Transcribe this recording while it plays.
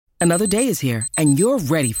Another day is here, and you're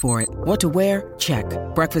ready for it. What to wear? Check.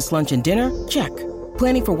 Breakfast, lunch, and dinner? Check.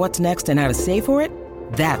 Planning for what's next and how to save for it?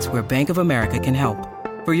 That's where Bank of America can help.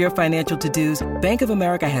 For your financial to-dos, Bank of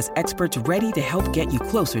America has experts ready to help get you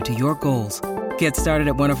closer to your goals. Get started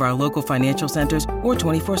at one of our local financial centers or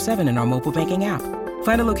 24/7 in our mobile banking app.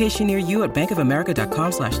 Find a location near you at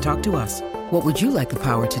bankofamerica.com/talktous. What would you like the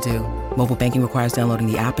power to do? Mobile banking requires downloading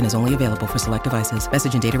the app and is only available for select devices.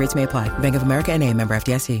 Message and data rates may apply. Bank of America N.A., member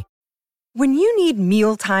FDIC. When you need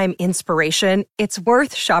mealtime inspiration, it's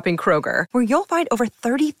worth shopping Kroger, where you'll find over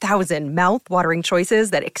 30,000 mouth-watering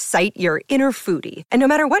choices that excite your inner foodie. And no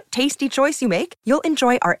matter what tasty choice you make, you'll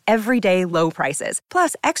enjoy our everyday low prices,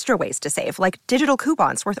 plus extra ways to save, like digital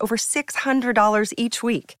coupons worth over $600 each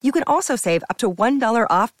week. You can also save up to $1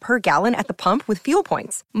 off per gallon at the pump with fuel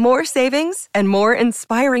points. More savings and more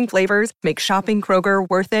inspiring flavors make shopping Kroger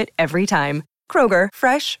worth it every time. Kroger,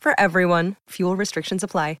 fresh for everyone. Fuel restrictions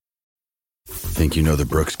apply. Think you know the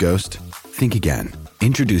Brooks Ghost? Think again.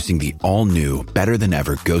 Introducing the all-new,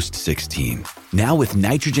 better-than-ever Ghost 16. Now with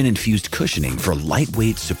nitrogen-infused cushioning for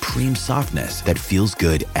lightweight, supreme softness that feels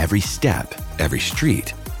good every step, every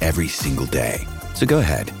street, every single day. So go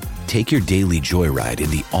ahead, take your daily joyride in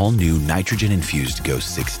the all-new nitrogen-infused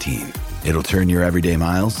Ghost 16. It'll turn your everyday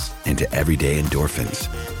miles into everyday endorphins.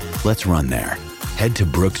 Let's run there. Head to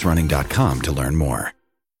brooksrunning.com to learn more.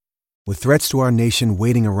 With threats to our nation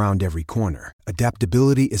waiting around every corner,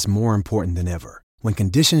 adaptability is more important than ever. When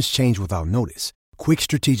conditions change without notice, quick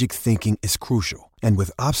strategic thinking is crucial. And with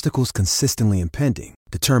obstacles consistently impending,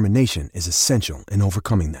 determination is essential in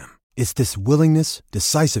overcoming them. It's this willingness,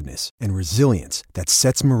 decisiveness, and resilience that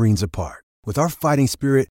sets Marines apart. With our fighting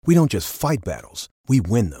spirit, we don't just fight battles, we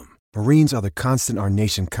win them. Marines are the constant our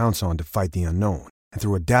nation counts on to fight the unknown. And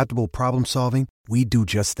through adaptable problem solving, we do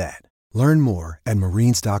just that. Learn more at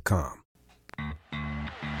marines.com.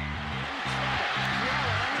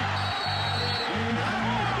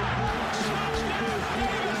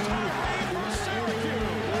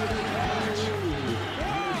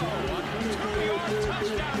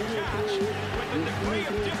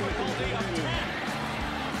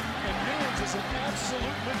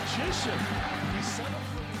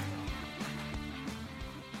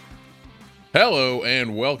 Hello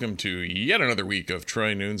and welcome to yet another week of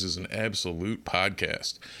Troy Nunes is an Absolute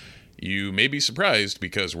Podcast. You may be surprised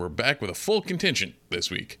because we're back with a full contingent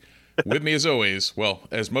this week. With me as always, well,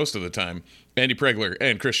 as most of the time, Andy Pregler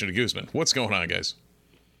and Christian Guzman. What's going on, guys?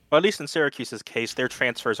 Well, at least in Syracuse's case, their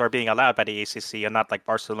transfers are being allowed by the ACC and not like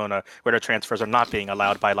Barcelona, where their transfers are not being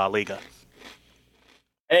allowed by La Liga.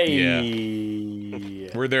 Hey! Yeah.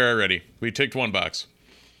 We're there already. We ticked one box.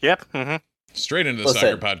 Yep. Mm-hmm. Straight into the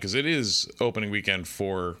soccer pod, because it is opening weekend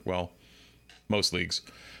for, well, most leagues.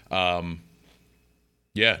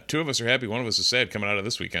 Yeah, two of us are happy, one of us is sad coming out of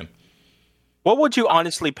this weekend. What would you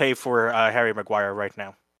honestly pay for Harry Maguire right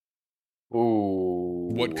now? Ooh.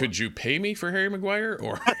 What could you pay me for Harry Maguire?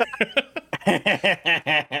 Or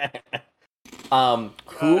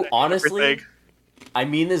honestly, everything. I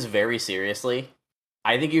mean this very seriously.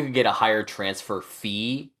 I think you could get a higher transfer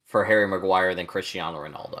fee for Harry Maguire than Cristiano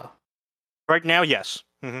Ronaldo. Right now, yes.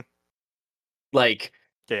 Mm-hmm. Like,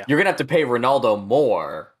 yeah. You're gonna have to pay Ronaldo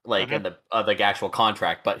more, like in the actual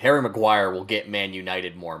contract, but Harry Maguire will get Man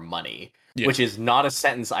United more money, which is not a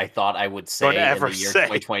sentence I thought I would say in the year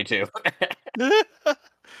 2022.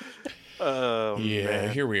 Man.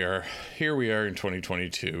 Here we are. Here we are in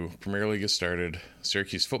 2022. Premier League has started.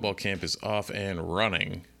 Syracuse football camp is off and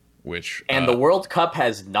running. And the World Cup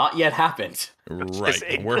has not yet happened.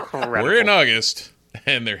 Right. We're in August.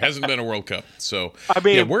 And there hasn't been a World Cup, so I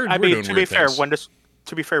mean, we're doing to be fair,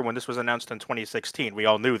 when this was announced in 2016, we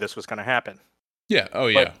all knew this was going to happen. Yeah. Oh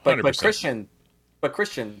yeah. But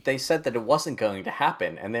Christian, they said that it wasn't going to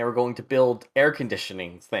happen, and they were going to build air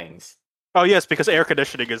conditioning things. Oh yes, because air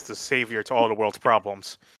conditioning is the savior to all the world's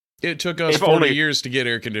problems. It took us 40 years to get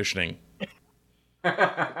air conditioning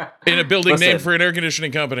in a building named for an air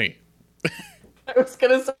conditioning company. I was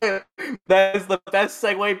going to say, that is the best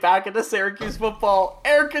segue back into Syracuse football.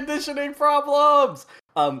 Air conditioning problems!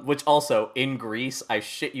 Which also, in Greece, I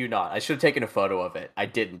shit you not, I should have taken a photo of it. I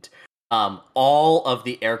didn't. All of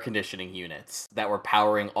the air conditioning units that were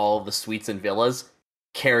powering all of the suites and villas,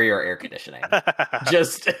 Carrier air conditioning.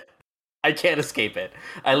 I can't escape it.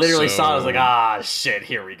 I literally saw it, I was like, shit,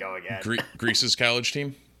 here we go again. Greece's college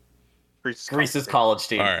team? Greece's college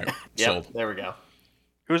team. All right, yep, there we go.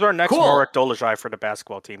 Who's our next Marek Dolezaj for the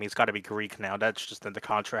basketball team? He's got to be Greek now. That's just in the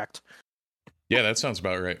contract. Yeah, that sounds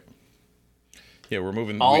about right. Yeah, we're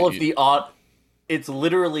moving. it's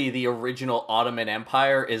literally the original Ottoman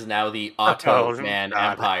Empire is now the Ottoman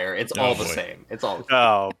Empire. It's all the same. It's all the same.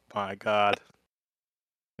 Oh my god.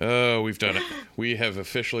 Oh, we've done it. We have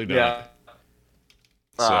officially done it.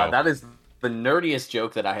 So. That is the nerdiest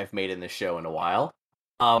joke that I have made in this show in a while.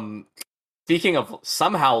 Speaking of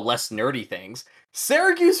somehow less nerdy things,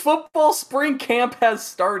 Syracuse football spring camp has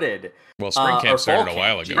started. Well, spring camp started a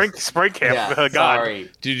while ago. Spring camp. Yeah, God.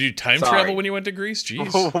 Sorry. Did you time travel when you went to Greece?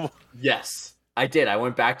 Jeez. Yes, I did. I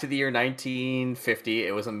went back to the year 1950.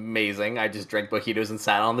 It was amazing. I just drank mojitos and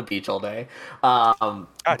sat on the beach all day.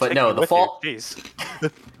 But no, the fall.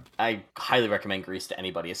 I highly recommend Greece to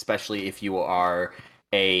anybody, especially if you are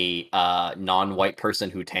a non-white person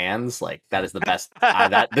who tans. Like, that is the best.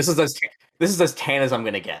 This is as tan as I'm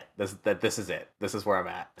gonna get. This is it. This is where I'm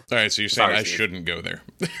at. All right, so you're saying I shouldn't go there?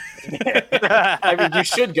 I mean, you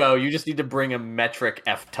should go. You just need to bring a metric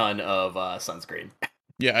F ton of sunscreen.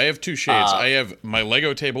 Yeah, I have two shades. I have my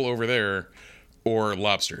Lego table over there, or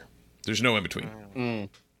lobster. There's no in between.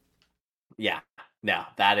 Yeah, no,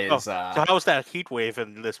 that is. So how was that heat wave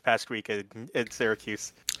in this past week in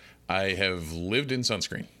Syracuse? I have lived in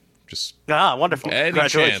sunscreen. Just wonderful. Any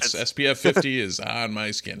chance SPF 50 is on my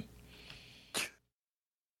skin.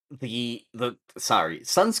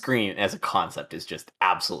 Sunscreen as a concept is just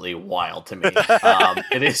absolutely wild to me.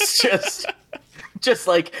 It is just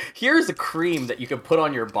like, here's a cream that you can put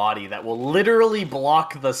on your body that will literally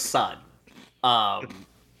block the sun.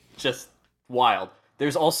 Just wild.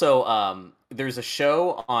 There's also there's a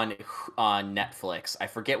show on Netflix. I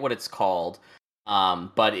forget what it's called.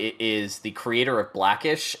 But it is the creator of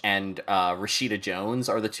Blackish and Rashida Jones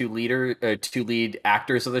are the two lead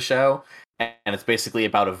actors of the show, and it's basically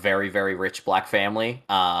about a very, very rich black family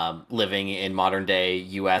living in modern day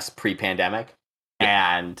U.S. pre-pandemic,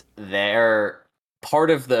 and they're part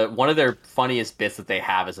of one of their funniest bits that they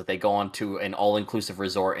have is that they go on to an all-inclusive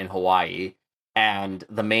resort in Hawaii. And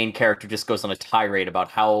the main character just goes on a tirade about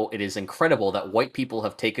how it is incredible that white people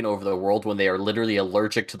have taken over the world when they are literally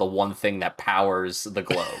allergic to the one thing that powers the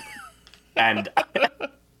globe. And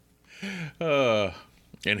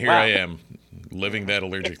here I am, living that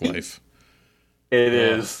allergic life. It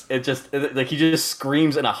is. It just, like, he just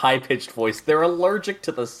screams in a high-pitched voice, they're allergic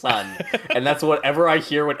to the sun. And that's whatever I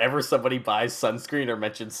hear whenever somebody buys sunscreen or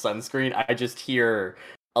mentions sunscreen, I just hear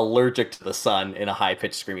allergic to the sun in a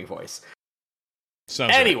high-pitched screaming voice.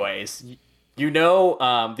 Anyways,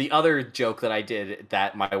 the other joke that I did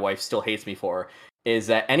that my wife still hates me for is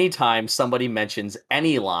that anytime somebody mentions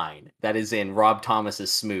any line that is in Rob Thomas's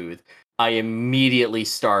Smooth, I immediately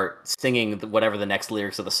start singing whatever the next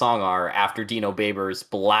lyrics of the song are after Dino Babers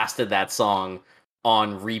blasted that song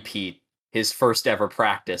on repeat his first ever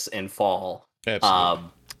practice in fall.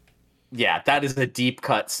 Absolutely. Yeah, that is a deep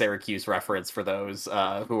cut Syracuse reference for those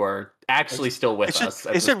who are actually still with us.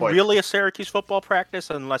 Is it really a Syracuse football practice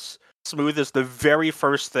unless Smooth is the very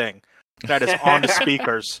first thing that is on the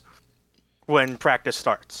speakers when practice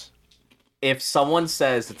starts? If someone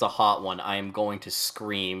says it's a hot one, I am going to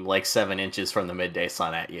scream like 7 inches from the midday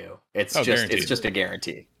sun at you. It's just a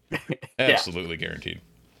guarantee. Absolutely guaranteed.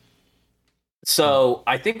 So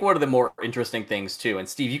I think one of the more interesting things too, and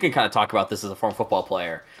Steve, you can kind of talk about this as a former football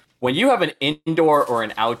player. When you have an indoor or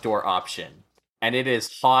an outdoor option, and it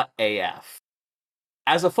is hot AF,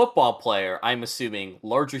 as a football player, I'm assuming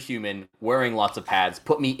larger human, wearing lots of pads,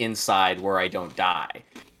 put me inside where I don't die.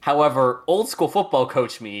 However, old school football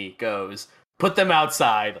coach me goes, put them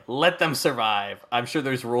outside, let them survive. I'm sure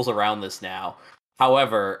there's rules around this now.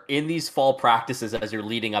 However, in these fall practices as you're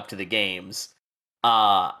leading up to the games,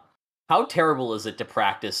 how terrible is it to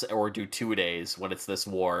practice or do 2-a-days when it's this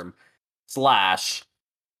warm?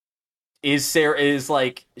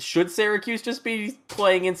 Should Syracuse just be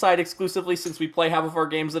playing inside exclusively since we play half of our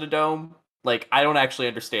games at a dome? Like, I don't actually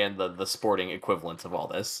understand the sporting equivalence of all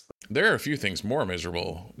this. There are a few things more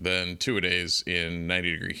miserable than 2-a-days in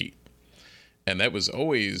 90-degree heat. And that was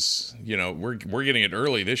always, we're getting it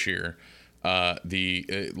early this year.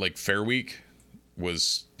 Fair Week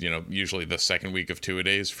was, usually the second week of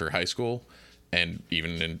 2-a-days for high school. And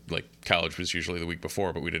even in, college was usually the week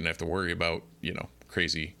before, but we didn't have to worry about,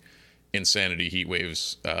 crazy insanity heat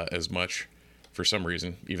waves as much for some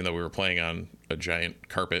reason, even though we were playing on a giant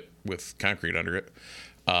carpet with concrete under it.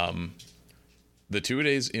 The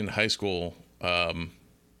 2-a-days in high school, go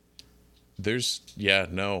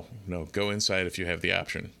inside if you have the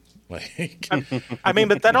option. I mean,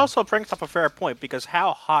 but that also brings up a fair point, because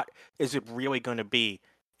how hot is it really going to be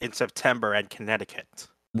in September in Connecticut?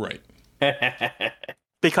 Right.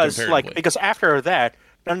 Because after that,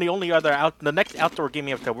 then the next outdoor game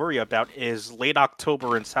you have to worry about is late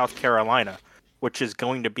October in South Carolina, which is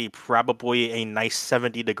going to be probably a nice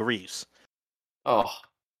 70 degrees. Oh,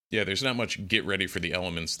 Yeah, there's not much get ready for the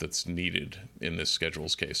elements that's needed in this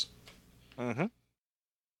schedule's case. Mm-hmm.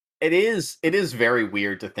 it is very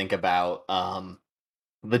weird to think about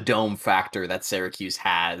the dome factor that Syracuse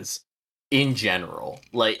has in general.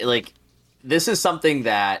 Like this is something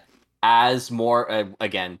that, as more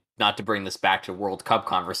again, not to bring this back to World Cup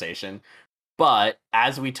conversation, but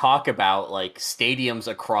as we talk about like stadiums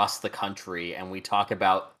across the country and we talk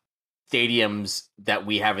about stadiums that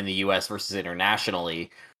we have in the US versus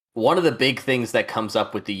internationally, one of the big things that comes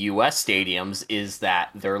up with the US stadiums is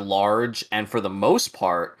that they're large, and for the most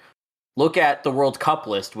part, look at the World Cup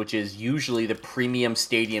list, which is usually the premium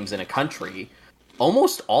stadiums in a country.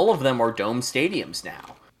 Almost all of them are dome stadiums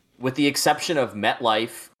now, with the exception of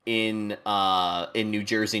MetLife in New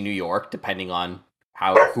Jersey, New York, depending on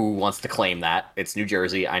who wants to claim that. It's New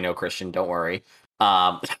Jersey. I know, Christian. Don't worry.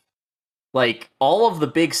 Like, all of the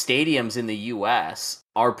big stadiums in the US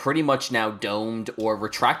are pretty much now domed or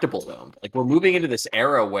retractable domed. Like, we're moving into this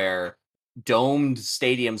era where domed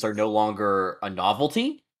stadiums are no longer a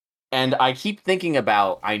novelty. And I keep thinking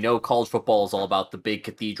about, I know college football is all about the big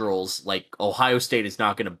cathedrals. Like, Ohio State is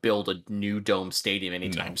not going to build a new dome stadium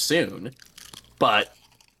anytime soon. But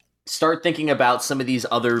start thinking about some of these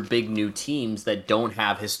other big new teams that don't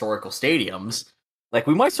have historical stadiums. Like,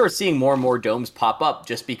 we might start seeing more and more domes pop up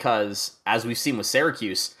just because, as we've seen with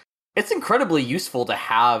Syracuse, it's incredibly useful to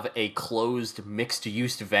have a closed,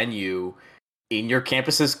 mixed-use venue in your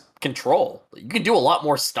campus's control. You can do a lot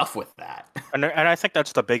more stuff with that. And I think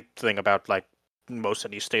that's the big thing about like most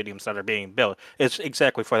of these stadiums that are being built. It's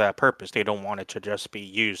exactly for that purpose. They don't want it to just be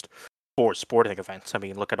used for sporting events. I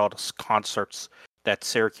mean, look at all the concerts that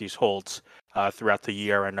Syracuse holds throughout the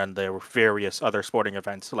year, and then there were various other sporting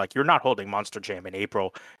events. Like, you're not holding Monster Jam in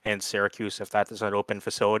April in Syracuse if that is an open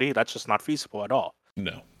facility. That's just not feasible at all.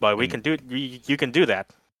 No. But we can do. You can do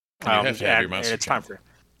that. You have to have your Monster and it's Jam. time for.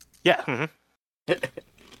 Yeah. Mm-hmm.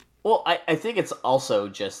 Well, I think it's also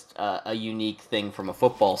just a unique thing from a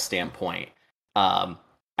football standpoint. I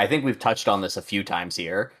think we've touched on this a few times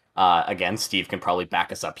here. Again, Steve can probably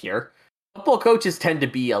back us up here. Football coaches tend to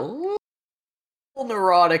be a little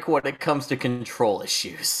neurotic when it comes to control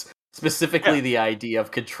issues. Specifically, the idea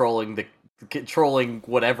of controlling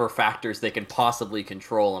whatever factors they can possibly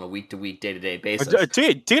control on a week-to-week, day-to-day basis.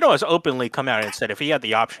 Dino has openly come out and said if he had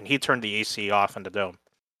the option, he'd turn the AC off in the dome.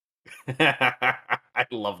 I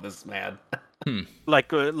love this man. Like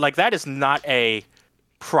that is not a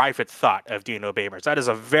private thought of Dino Babers. That is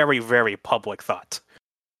a very, very public thought.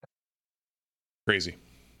 Crazy.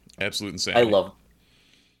 Absolute insanity.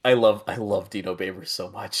 I love Dino Babers so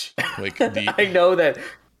much. Like, I know that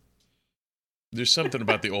there's something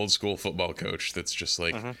about the old school football coach that's just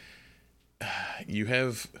like, you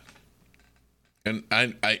have, and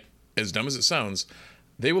I, as dumb as it sounds,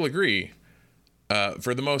 they will agree,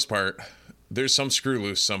 for the most part, there's some screw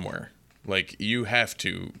loose somewhere. Like, you have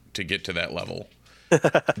to get to that level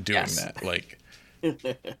doing that. Like,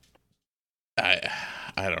 I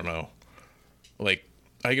don't know. Like,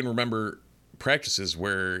 I can remember practices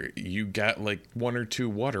where you got like 1 or 2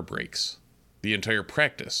 water breaks the entire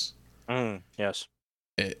practice. Yes.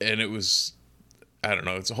 And it was, I don't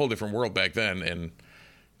know, it's a whole different world back then, and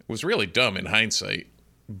it was really dumb in hindsight.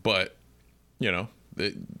 But, you know,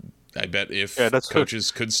 I bet if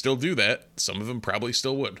coaches could still do that, some of them probably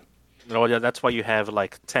still would. Well, yeah, that's why you have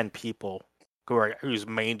like 10 people whose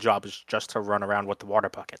main job is just to run around with the water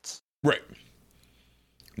buckets. Right.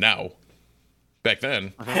 Now, back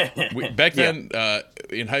then,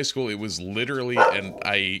 in high school, it was literally, and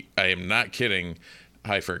I am not kidding.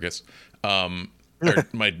 Hi, Fergus. My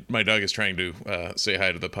dog is trying to say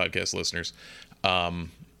hi to the podcast listeners.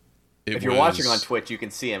 If you're watching on Twitch, you can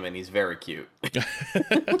see him, and he's very cute.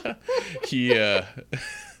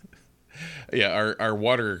 Our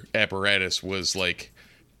water apparatus was like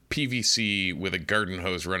PVC with a garden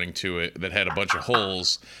hose running to it that had a bunch of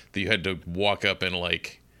holes that you had to walk up and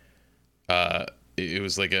like. It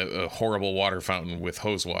was like a horrible water fountain with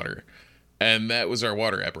hose water. And that was our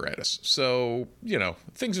water apparatus. So, you know,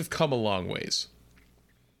 things have come a long ways.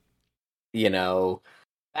 You know,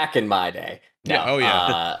 back in my day. No, yeah. Oh,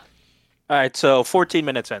 yeah. All right, so 14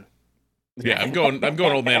 minutes in. Yeah, I'm going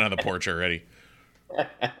old man on the porch already.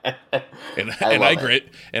 And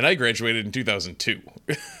I graduated in 2002.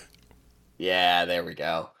 Yeah, there we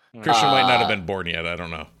go. Christian might not have been born yet. I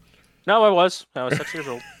don't know. No, I was 6 years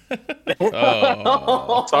old.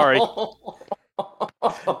 Oh, sorry. Oh,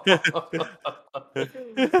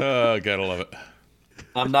 gotta love it.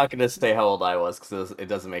 I'm not going to say how old I was because it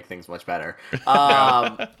doesn't make things much better.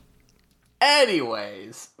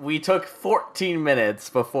 Anyways, we took 14 minutes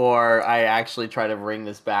before I actually try to bring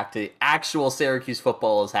this back to actual Syracuse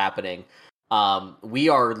football is happening. We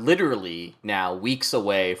are literally now weeks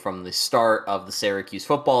away from the start of the Syracuse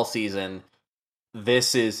football season.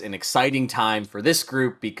 This is an exciting time for this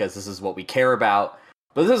group because this is what we care about.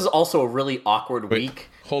 But this is also a really awkward week.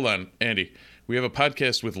 Hold on, Andy. We have a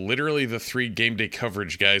podcast with literally the 3 game day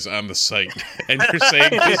coverage guys on the site, and you're saying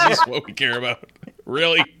this is what we care about?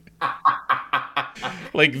 Really?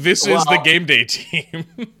 Like, this is the game day team.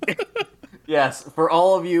 Yes, for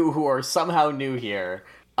all of you who are somehow new here,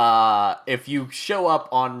 if you show up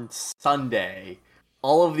on Sunday,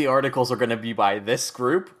 all of the articles are going to be by this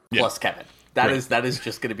group plus Kevin. That is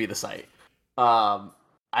just going to be the site.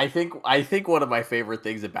 I think one of my favorite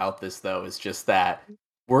things about this though is just that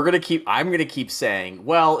I'm gonna keep saying,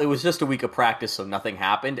 well, it was just a week of practice, so nothing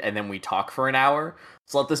happened, and then we talk for an hour.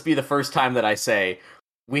 So let this be the first time that I say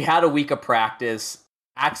we had a week of practice.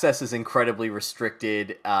 Access is incredibly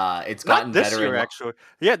restricted. It's gotten better. This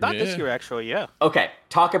year, actually. Yeah. Okay,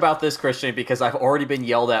 talk about this, Christian, because I've already been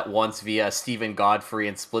yelled at once via Stephen Godfrey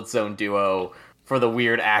and Split Zone Duo for the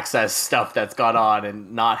weird access stuff that's gone on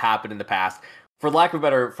and not happened in the past. For lack of a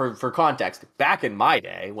better, for context, back in my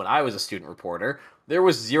day, when I was a student reporter, there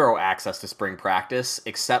was zero access to spring practice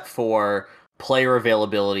except for player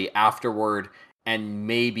availability afterward and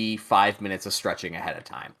maybe 5 minutes of stretching ahead of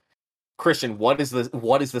time. Christian, what is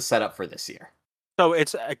the setup for this year? So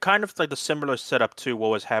it's kind of like the similar setup to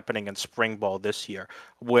what was happening in spring ball this year,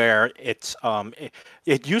 where it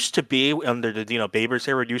used to be under the Dino Babers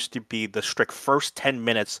era. It used to be the strict first 10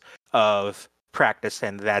 minutes of practice,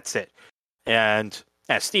 and that's it. And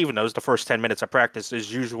as Steven knows, the first 10 minutes of practice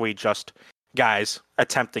is usually just guys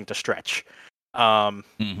attempting to stretch, and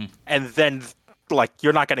then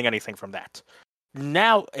you're not getting anything from that.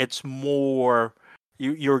 Now it's more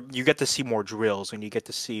you get to see more drills and you get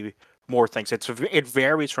to see more things. It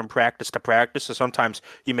varies from practice to practice. So sometimes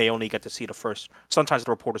you may only get to see sometimes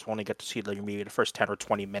the reporters will only get to see maybe the first 10 or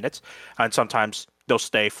 20 minutes, and sometimes they'll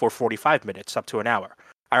stay for 45 minutes up to an hour.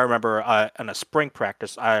 I remember in a spring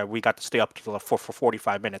practice, we got to stay up for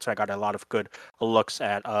 45 minutes. I got a lot of good looks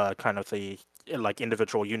at kind of the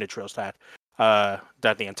individual unit drills that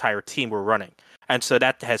the entire team were running, and so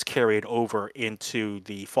that has carried over into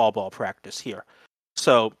the fall ball practice here.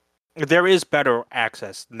 So there is better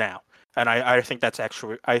access now, and I think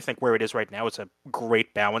where it is right now, it's a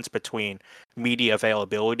great balance between media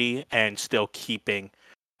availability and still keeping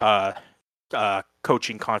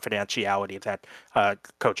coaching confidentiality that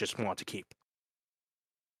coaches want to keep.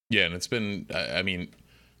 Yeah, and it's been, I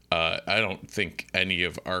don't think any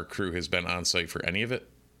of our crew has been on site for any of it.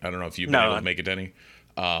 I don't know if you've been able to make it to any.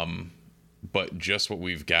 But just what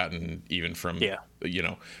we've gotten, even from,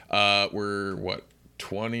 we're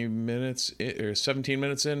 20 minutes or 17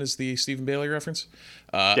 minutes in is the Stephen Bailey reference.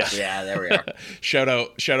 Yeah, there we are. Shout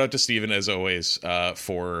out to Stephen, as always,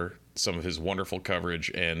 for some of his wonderful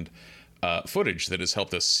coverage and footage that has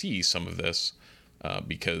helped us see some of this,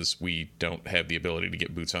 because we don't have the ability to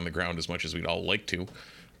get boots on the ground as much as we'd all like to.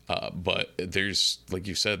 But there's, like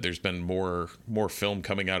you said, there's been more film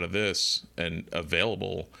coming out of this and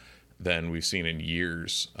available than we've seen in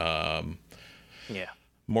years.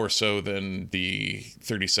 More so than the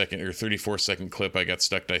 30-second or 34-second clip I got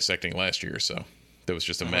stuck dissecting last year. So that was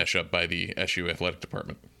just a mashup by the SU athletic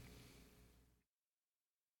department.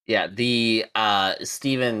 Yeah, the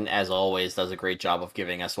Steven, as always, does a great job of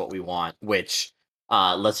giving us what we want, which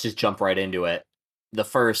let's just jump right into it. The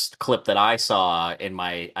first clip that I saw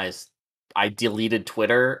I deleted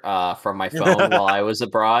Twitter from my phone while I was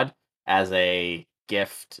abroad as a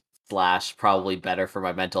gift / probably better for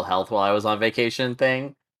my mental health while I was on vacation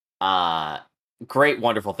thing. Great,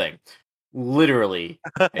 wonderful thing. Literally,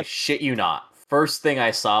 I shit you not. First thing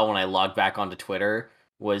I saw when I logged back onto Twitter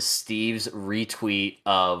was Steve's retweet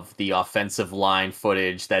of the offensive line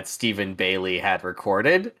footage that Stephen Bailey had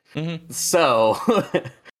recorded. Mm-hmm. So,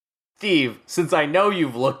 Steve, since I know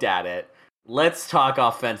you've looked at it, let's talk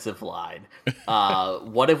offensive line.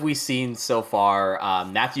 What have we seen so far?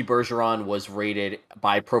 Matthew Bergeron was rated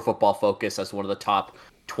by Pro Football Focus as one of the top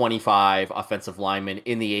 25 offensive linemen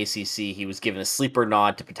in the ACC. He was given a sleeper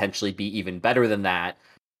nod to potentially be even better than that.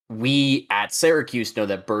 We at Syracuse know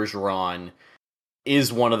that Bergeron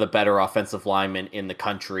is one of the better offensive linemen in the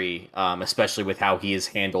country, especially with how he has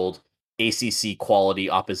handled ACC quality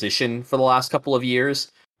opposition for the last couple of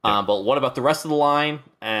years. But what about the rest of the line,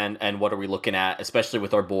 and what are we looking at, especially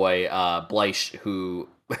with our boy Bleich, who,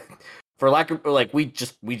 for lack of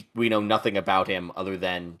we know nothing about him other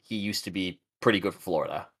than he used to be pretty good for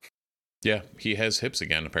Florida. Yeah, he has hips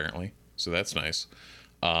again apparently, so that's nice.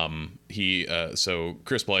 So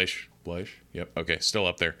Chris Bleich, yep, okay, still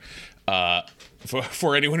up there.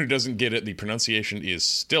 For anyone who doesn't get it, the pronunciation is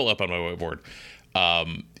still up on my whiteboard.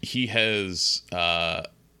 He has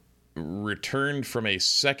returned from a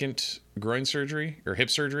second groin surgery or hip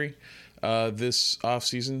surgery this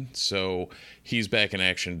offseason. So he's back in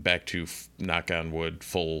action, back to, knock on wood,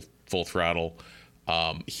 full throttle.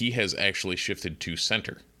 He has actually shifted to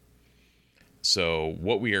center. So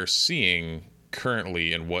what we are seeing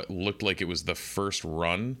currently, and what looked like it was the first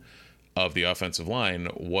run of the offensive line,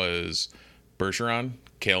 was Bergeron,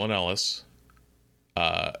 Kalen Ellis,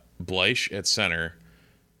 Bleich at center,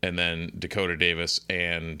 and then Dakota Davis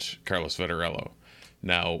and Carlos Vettorello.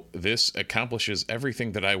 Now, this accomplishes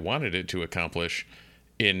everything that I wanted it to accomplish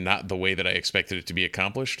in not the way that I expected it to be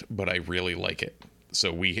accomplished, but I really like it.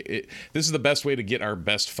 So this is the best way to get our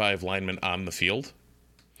best 5 linemen on the field.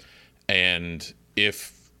 And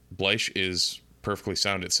if Bleich is perfectly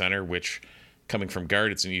sound at center, which coming from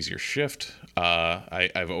guard, it's an easier shift.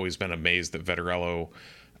 I've always been amazed that Vettorello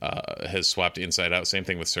has swapped inside out. Same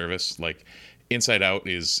thing with Service. Like, inside out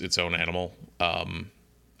is its own animal.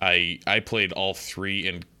 I played all 3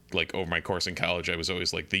 in, like, over my course in college. I was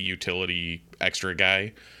always like the utility extra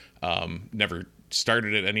guy. Never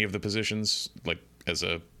started at any of the positions, like as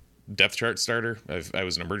a depth chart starter. I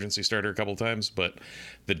was an emergency starter a couple times, but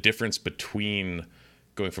the difference between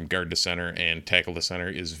going from guard to center and tackle to center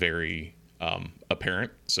is very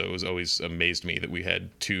apparent. So it was always amazed me that we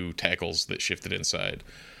had 2 tackles that shifted inside.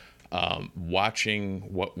 Watching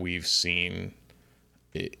what we've seen,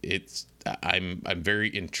 I'm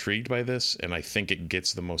very intrigued by this, and I think it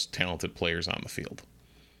gets the most talented players on the field.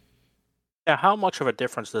 Now, how much of a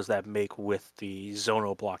difference does that make with the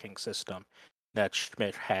zonal blocking system that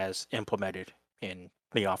Schmidt has implemented in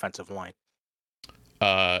the offensive line?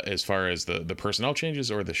 As far as the personnel changes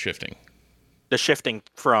or the shifting? The shifting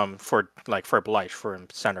for Bleich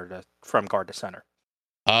from guard to center.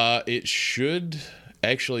 It should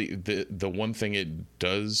actually, the one thing it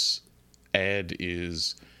does add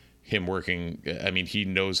is him working. I mean, he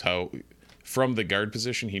knows how, from the guard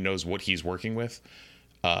position, he knows what he's working with.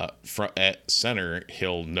 At center,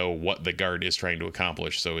 he'll know what the guard is trying to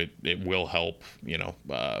accomplish, so it will help,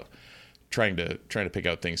 trying to pick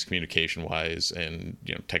out things communication wise and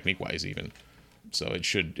technique wise even. So it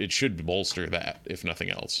should bolster that, if nothing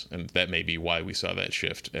else, and that may be why we saw that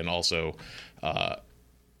shift. And also, I'll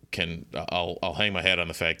hang my hat on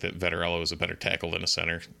the fact that Vettorello is a better tackle than a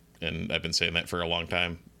center, and I've been saying that for a long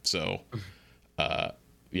time. So,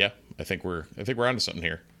 yeah, I think we're onto something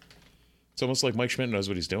here. It's almost like Mike Schmidt knows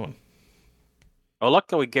what he's doing. Well,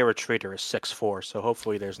 luckily Garrett Schrader is 6'4", so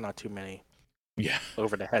hopefully there's not too many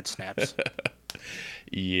over the head snaps.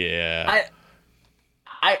 Yeah.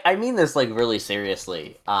 I mean this like really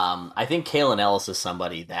seriously. I think Kalen Ellis is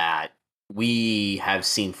somebody that we have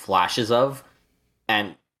seen flashes of,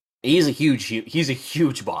 and he's a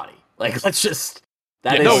huge body. Like, let's just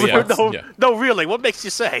no, really. What makes you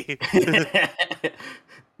say?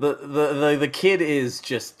 The kid is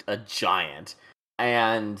just a giant,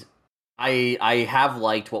 and I have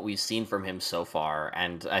liked what we've seen from him so far,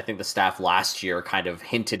 and I think the staff last year kind of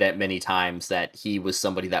hinted at many times that he was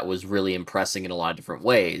somebody that was really impressing in a lot of different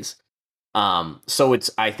ways. So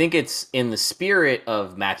I think it's in the spirit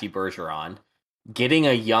of Matthew Bergeron, getting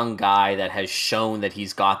a young guy that has shown that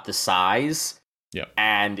he's got the size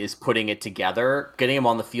and is putting it together. Getting him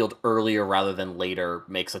on the field earlier rather than later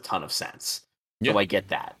makes a ton of sense. So I get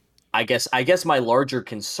that. I guess my larger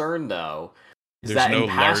concern, though, is that in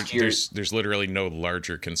past years... There's literally no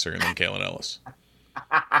larger concern than Kalen Ellis.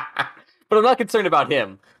 But I'm not concerned about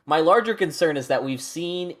him. My larger concern is that we've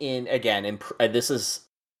seen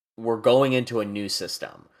we're going into a new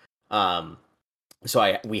system.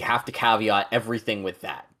 So we have to caveat everything with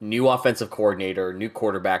that. New offensive coordinator, new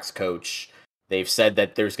quarterbacks coach. They've said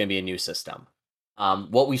that there's going to be a new system.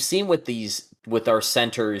 What we've seen with our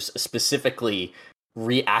centers, specifically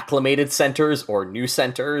reacclimated centers or new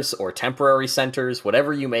centers or temporary centers,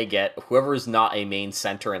 whatever you may get, whoever is not a main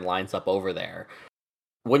center and lines up over there.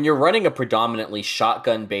 When you're running a predominantly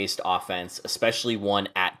shotgun-based offense, especially one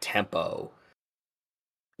at tempo,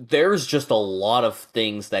 there's just a lot of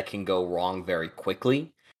things that can go wrong very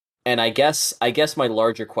quickly. And I guess my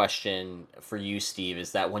larger question for you, Steve,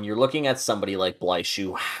 is that when you're looking at somebody like Bleich,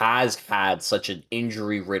 who has had such an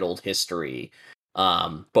injury-riddled history,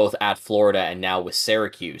 both at Florida and now with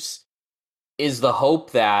Syracuse, is the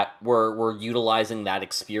hope that we're utilizing that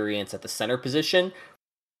experience at the center position?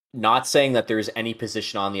 Not saying that there's any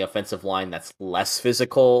position on the offensive line that's less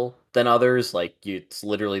physical than others, like it's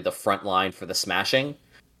literally the front line for the smashing.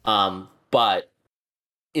 But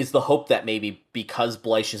is the hope that maybe because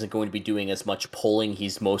Bleish isn't going to be doing as much pulling,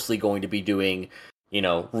 he's mostly going to be doing,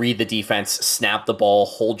 read the defense, snap the ball,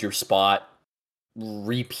 hold your spot,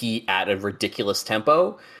 repeat at a ridiculous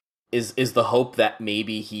tempo? Is the hope that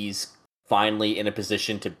maybe he's finally in a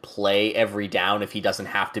position to play every down if he doesn't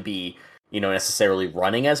have to be, necessarily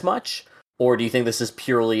running as much? Or do you think this is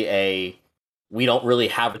purely we don't really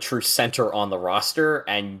have a true center on the roster,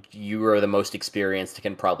 and you are the most experienced and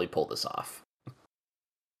can probably pull this off?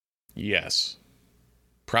 Yes.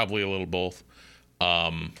 Probably a little both.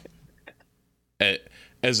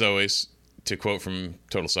 As always, to quote from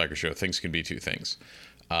Total Soccer Show, things can be two things.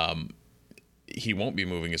 He won't be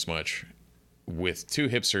moving as much. With 2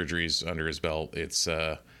 hip surgeries under his belt, it's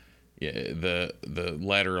the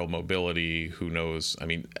lateral mobility, who knows? I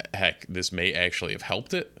mean, heck, this may actually have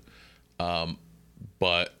helped it.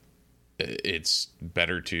 But it's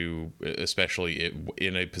better to, especially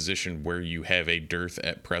in a position where you have a dearth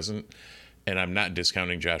at present, and I'm not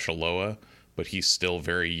discounting Josh Aloa, but he's still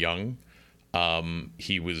very young.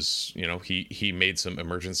 He was, he made some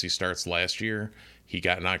emergency starts last year. He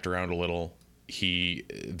got knocked around a little.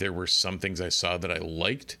 There were some things I saw that I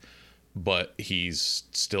liked, but he's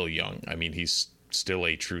still young. I mean, he's still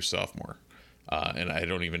a true sophomore. And I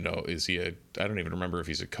don't even know, I don't even remember if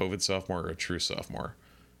he's a COVID sophomore or a true sophomore.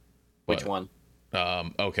 Which one?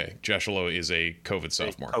 Okay. Josh Aloa is a COVID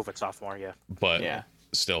sophomore. COVID sophomore, yeah. But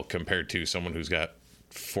still, compared to someone who's got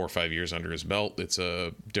 4 or 5 years under his belt, it's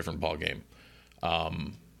a different ball game.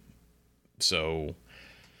 So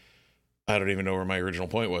I don't even know where my original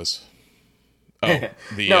point was. Oh,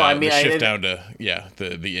 the shift down to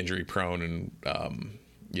the injury prone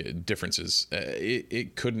and differences.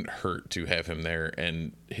 It couldn't hurt to have him there,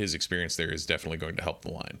 and his experience there is definitely going to help the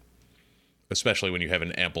line, especially when you have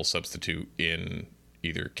an ample substitute in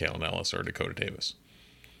either Kalen Ellis or Dakota Davis.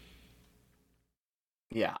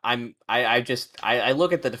 Yeah, I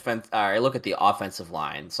look at the defense. I look at the offensive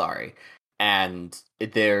line. Sorry, and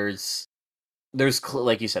there's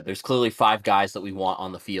like you said, there's clearly 5 guys that we want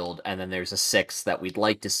on the field, and then there's a 6th that we'd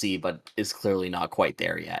like to see, but is clearly not quite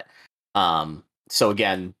there yet. So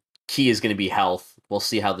again, key is going to be health. We'll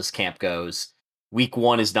see how this camp goes. Week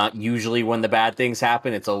 1 is not usually when the bad things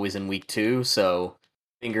happen. It's always in week 2. So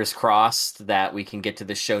fingers crossed that we can get to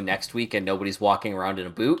this show next week and nobody's walking around in a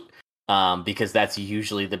boot, because that's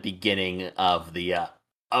usually the beginning of the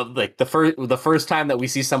first time that we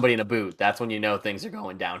see somebody in a boot. That's when you know things are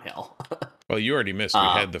going downhill. Well, you already missed. We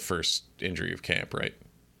had the first injury of camp, right?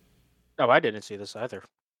 Oh, I didn't see this either.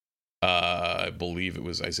 I believe it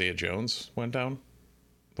was Isaiah Jones went down,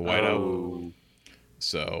 the wideout. Oh.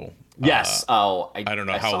 So yes. I don't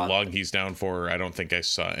know how long he's down for. I don't think I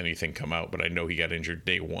saw anything come out, but I know he got injured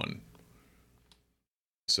day 1.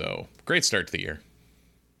 So great start to the year.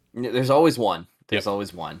 There's always one. There's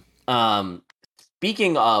always one.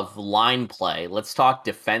 Speaking of line play, let's talk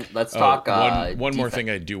defense. Let's talk one more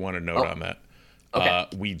thing I do want to note on that. Okay.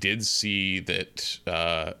 We did see that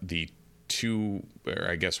the 2, or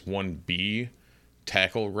I guess 1B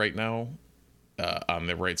tackle right now on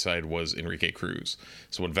the right side was Enrique Cruz.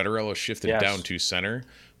 So when Vettorello shifted down to center,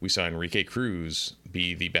 we saw Enrique Cruz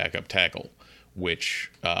be the backup tackle,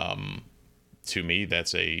 which to me,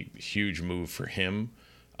 that's a huge move for him,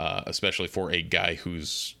 especially for a guy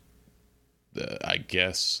who's I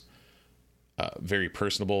guess very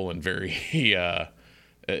personable and very he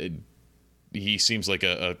seems like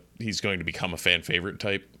he's going to become a fan favorite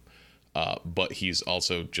type, but he's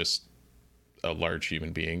also just a large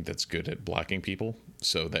human being that's good at blocking people,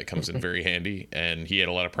 so that comes in very handy. And he had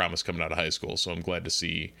a lot of promise coming out of high school, so I'm glad to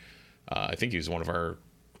see. I think he was one of our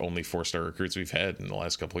only 4-star recruits we've had in the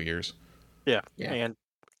last couple of years. Yeah.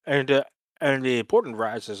 And the important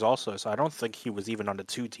rise is also, so I don't think he was even on the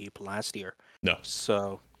 2 deep last year. No.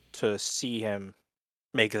 So to see him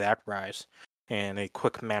make that rise in a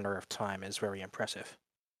quick manner of time is very impressive.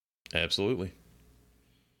 Absolutely.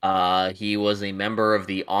 He was a member of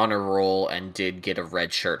the honor roll and did get a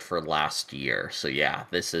red shirt for last year. So yeah,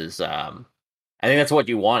 this is I think that's what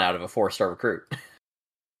you want out of a 4-star recruit.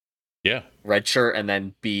 Yeah. Red shirt and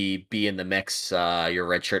then be in the mix your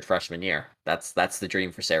red shirt freshman year. That's the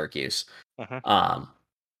dream for Syracuse. Uh-huh.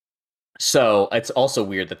 So it's also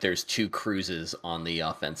weird that there's 2 Cruzes on the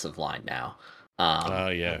offensive line now. Now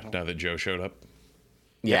that Joe showed up.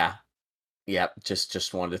 Yeah. Yep.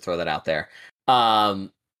 Just wanted to throw that out there. You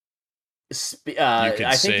could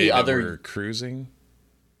I think say the that other we're cruising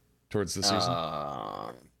towards the season.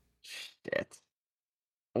 Shit.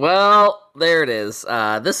 Well, there it is.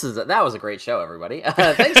 That was a great show, everybody.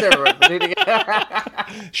 Thanks everyone for tuning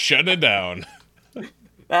in. Shut it down.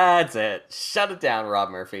 That's it. Shut it down, Rob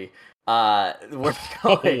Murphy. We're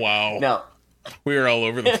Oh, going, wow. No. We are all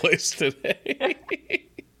over the place today.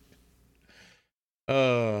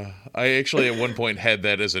 I actually at one point had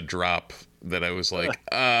that as a drop that I was like,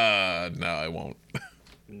 no, I won't.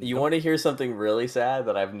 You want to hear something really sad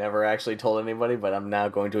that I've never actually told anybody, but I'm now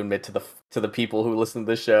going to admit to the people who listen to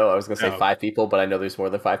this show. I was going to say No. 5 people, but I know there's more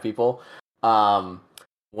than 5 people.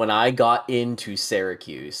 When I got into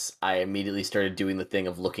Syracuse, I immediately started doing the thing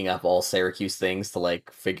of looking up all Syracuse things to like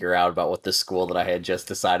figure out about what the school that I had just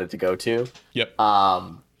decided to go to. Yep.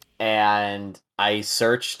 And I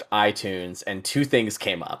searched iTunes, and 2 things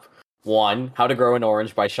came up. 1, How to Grow an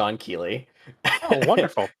Orange by Sean Keeley. Oh,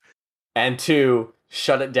 wonderful. And 2,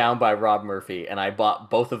 Shut It Down by Rob Murphy. And I bought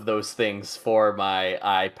both of those things for my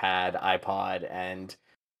iPad, iPod, and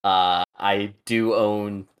I do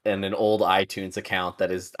own an old iTunes account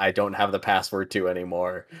that is I don't have the password to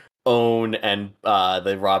anymore. And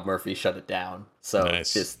the Rob Murphy Shut It Down. So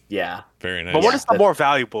Nice. just yeah. Very nice. But what is the more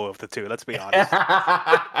valuable of the two? Let's be honest.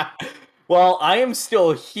 Well, I am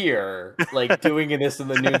still here, like doing this in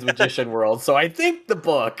the Nudes Magician world, so I think the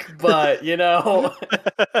book, but you know.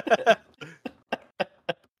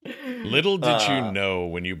 Little did you know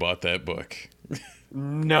when you bought that book.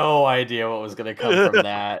 No idea what was gonna come from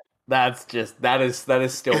that. That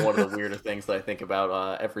is still one of the weirder things that I think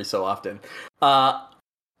about every so often.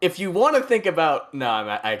 If you want to think about,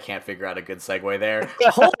 I can't figure out a good segue there.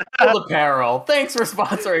 Home Field Apparel, thanks for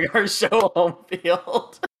sponsoring our show, Home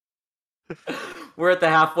Field. We're at the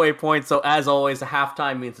halfway point, so as always,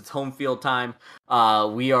 halftime means it's home field time.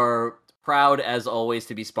 We are proud, as always,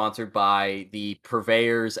 to be sponsored by the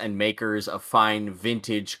purveyors and makers of fine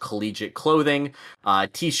vintage collegiate clothing.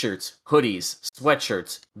 T-shirts, hoodies,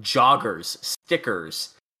 sweatshirts, joggers,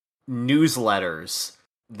 stickers, newsletters.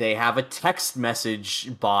 They have a text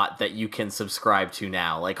message bot that you can subscribe to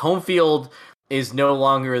now. Like, Home Field is no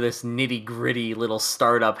longer this nitty-gritty little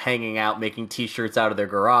startup hanging out making t-shirts out of their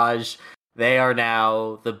garage. They are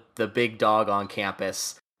now the big dog on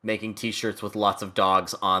campus, making t-shirts with lots of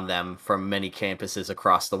dogs on them from many campuses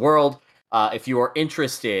across the world. If you are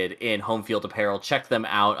interested in Home Field Apparel, check them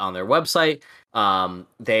out on their website.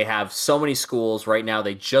 They have so many schools. Right now,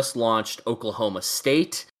 they just launched Oklahoma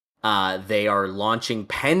State. They are launching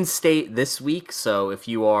Penn State this week, so if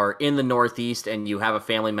you are in the Northeast and you have a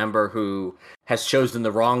family member who has chosen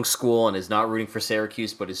the wrong school and is not rooting for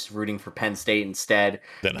Syracuse but is rooting for Penn State instead,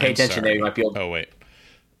 Then pay I'm attention sorry. there. You might be able Oh, wait.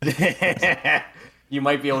 you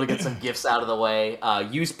might be able to get some gifts out of the way.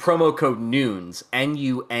 Use promo code NUNES,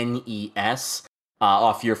 NUNES,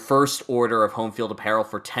 off your first order of Home Field Apparel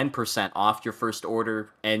for 10% off your first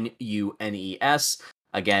order, NUNES.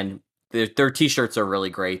 Again, their t-shirts are really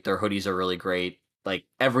great. Their hoodies are really great. Like,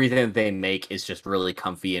 everything they make is just really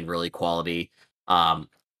comfy and really quality.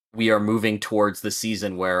 We are moving towards the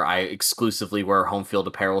season where I exclusively wear Home Field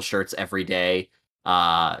Apparel shirts every day.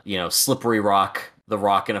 Slippery Rock, the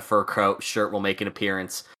Rock in a fur coat shirt will make an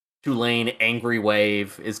appearance. Tulane Angry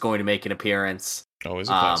Wave is going to make an appearance. Always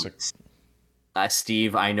a classic.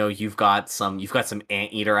 Steve, I know you've got some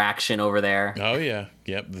anteater action over there. Oh yeah,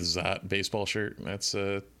 yep. The Zot baseball shirt.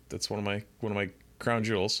 That's one of my crown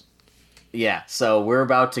jewels. Yeah, so we're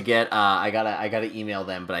about to get. I gotta email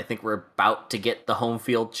them, but I think we're about to get the home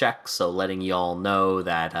field check. So letting y'all know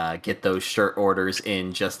that get those shirt orders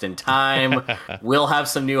in just in time. We'll have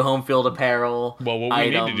some new home field apparel. Well, what we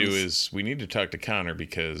items. need to do is we need to talk to Connor,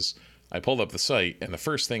 because I pulled up the site and the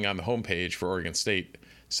first thing on the homepage for Oregon State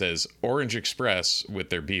says Orange Express with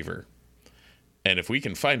their beaver. And if we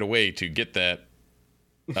can find a way to get that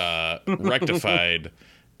rectified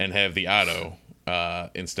and have the auto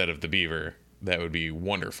instead of the beaver, that would be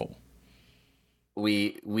wonderful.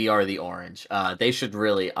 We are the Orange. They should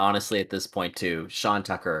really, honestly, at this point too, Sean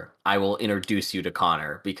Tucker, I will introduce you to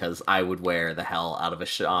Connor, because I would wear the hell out of a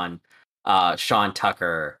Sean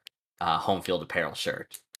Tucker home field apparel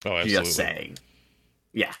shirt. Oh, absolutely. Just saying.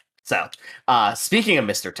 Yeah. So, speaking of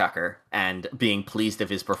Mr. Tucker and being pleased of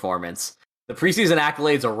his performance, the preseason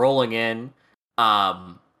accolades are rolling in.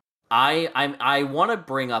 I want to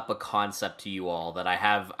bring up a concept to you all that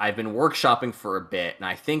I've been workshopping for a bit, and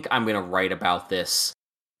I think I'm going to write about this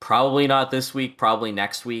probably not this week, probably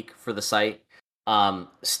next week for the site.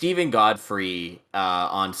 Stephen Godfrey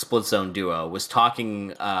on Split Zone Duo was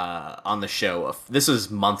talking on the show, this was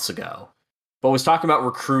months ago, but was talking about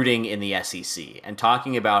recruiting in the SEC and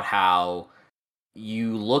talking about how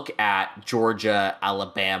you look at Georgia,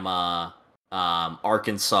 Alabama,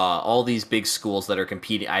 Arkansas, all these big schools that are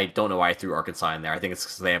competing. I don't know why I threw Arkansas in there. I think it's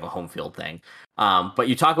because they have a home field thing. But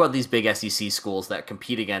you talk about these big SEC schools that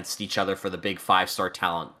compete against each other for the big 5-star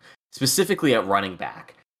talent, specifically at running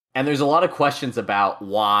back. And there's a lot of questions about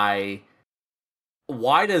why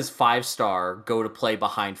does 5-star go to play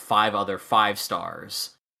behind 5 other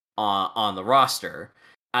 5-stars on the roster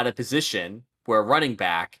at a position where running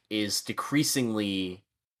back is decreasingly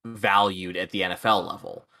valued at the NFL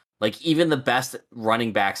level. Like, even the best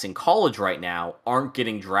running backs in college right now aren't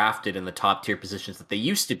getting drafted in the top tier positions that they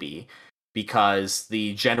used to be, because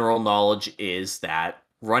the general knowledge is that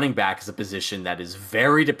running back is a position that is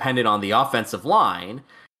very dependent on the offensive line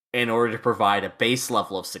in order to provide a base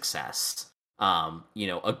level of success.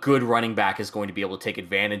 A good running back is going to be able to take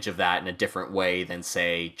advantage of that in a different way than,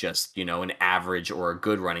 say, just, an average or a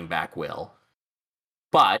good running back will.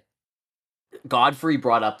 But Godfrey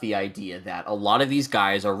brought up the idea that a lot of these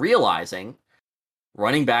guys are realizing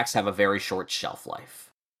running backs have a very short shelf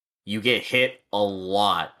life. You get hit a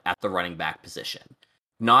lot at the running back position,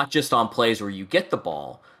 not just on plays where you get the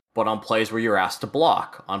ball, but on plays where you're asked to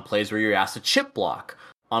block, on plays where you're asked to chip block,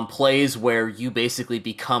 on plays where you basically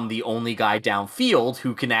become the only guy downfield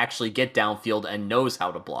who can actually get downfield and knows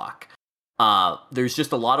how to block. There's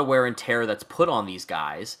just a lot of wear and tear that's put on these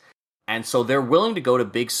guys, and so they're willing to go to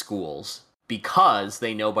big schools because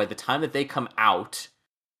they know by the time that they come out,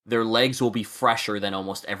 their legs will be fresher than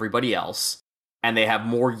almost everybody else, and they have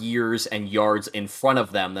more years and yards in front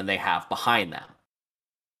of them than they have behind them.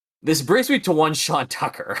 This brings me to one Sean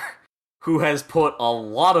Tucker, who has put a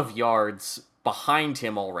lot of yards behind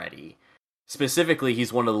him already. Specifically,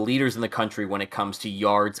 he's one of the leaders in the country when it comes to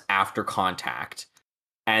yards after contact.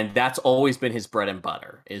 And that's always been his bread and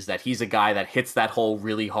butter, is that he's a guy that hits that hole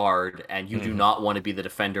really hard, and you do not want to be the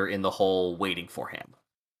defender in the hole waiting for him.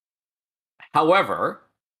 However,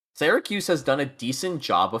 Syracuse has done a decent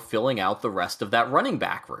job of filling out the rest of that running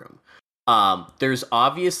back room. There's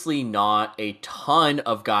obviously not a ton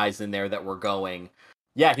of guys in there that were going,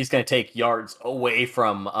 yeah, he's going to take yards away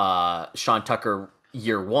from Sean Tucker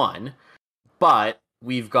year one, but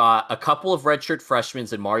we've got a couple of redshirt freshmen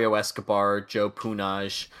in Mario Escobar, Joe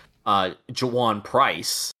Punaj, Jawan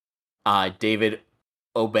Price. David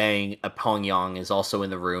Obeng Apongyong is also in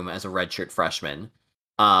the room as a redshirt freshman.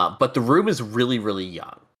 But the room is really, really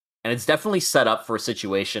young. And it's definitely set up for a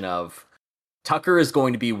situation of Tucker is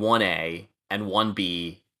going to be 1A and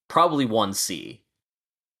 1B, probably 1C.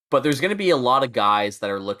 But there's going to be a lot of guys that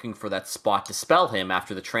are looking for that spot to spell him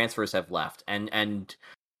after the transfers have left. And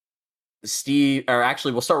Steve, or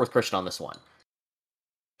actually, we'll start with Christian on this one.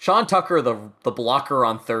 Sean Tucker, the blocker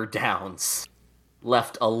on third downs,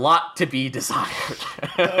 left a lot to be desired.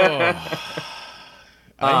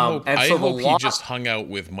 I hope he just hung out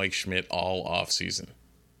with Mike Schmidt all off season.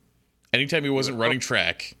 Anytime he wasn't running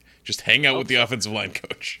track, just hang out with the offensive line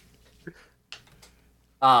coach.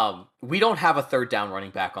 We don't have a third down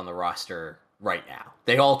running back on the roster right now.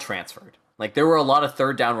 They all transferred. Like, there were a lot of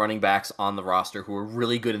third down running backs on the roster who were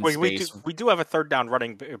really good in space. We do have a third down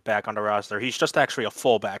running back on the roster. He's just actually a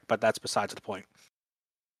fullback, but that's besides the point.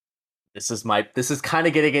 This is kind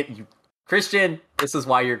of getting it. Christian, this is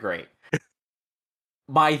why you're great.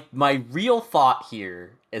 My real thought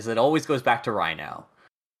here is it always goes back to Rhino.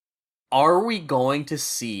 Are we going to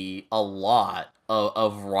see a lot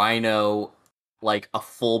of Rhino, like a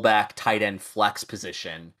fullback tight end flex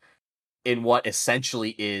position, in what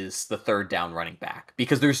essentially is the third down running back?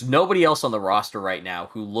 Because there's nobody else on the roster right now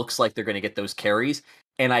who looks like they're going to get those carries,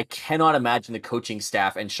 and I cannot imagine the coaching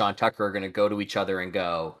staff and Sean Tucker are going to go to each other and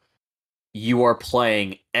go, you are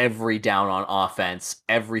playing every down on offense,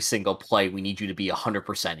 every single play, we need you to be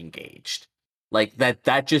 100% engaged. Like,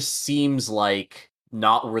 that just seems like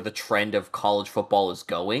not where the trend of college football is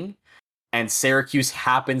going. And Syracuse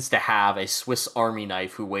happens to have a Swiss Army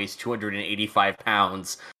knife who weighs 285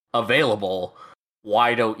 pounds available.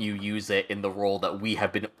 Why don't you use it in the role that we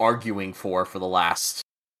have been arguing for the last,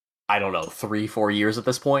 3-4 years at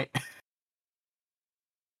this point?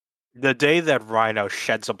 The day that Rhino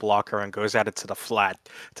sheds a blocker and goes out into the flat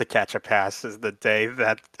to catch a pass is the day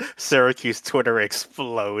that Syracuse Twitter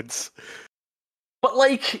explodes. But,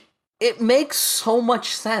 like, it makes so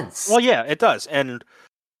much sense. Well, yeah, it does. And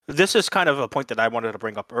this is kind of a point that I wanted to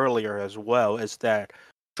bring up earlier as well, is that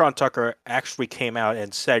Sean Tucker actually came out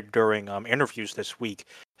and said during interviews this week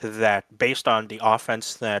that based on the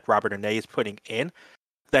offense that Robert Anae is putting in,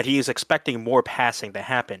 that he is expecting more passing to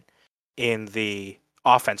happen in the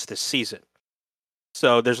offense this season.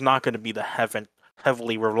 So there's not going to be the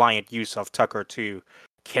heavily reliant use of Tucker to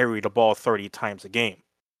carry the ball 30 times a game,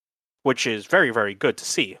 which is very, very good to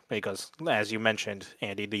see because, as you mentioned,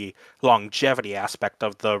 Andy, the longevity aspect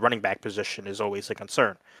of the running back position is always a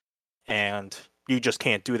concern. And you just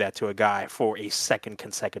can't do that to a guy for a second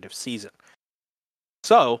consecutive season.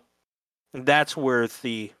 So that's where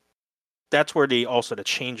the that's where the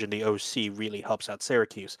change in the OC really helps out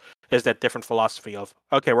Syracuse, is that different philosophy of,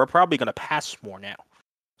 okay, we're probably going to pass more now,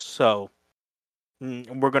 so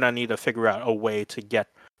we're going to need to figure out a way to get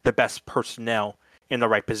the best personnel in the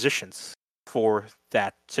right positions for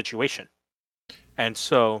that situation. And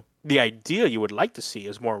so the idea you would like to see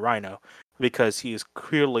is more Rhino, because he is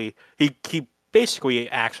clearly he basically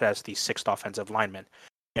acts as the sixth offensive lineman.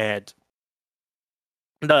 And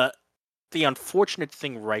the unfortunate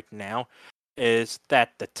thing right now is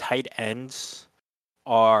that the tight ends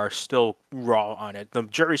are still raw on it. The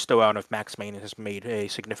jury's still out if Max Main has made a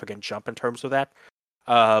significant jump in terms of that.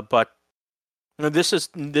 But this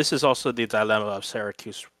is also the dilemma of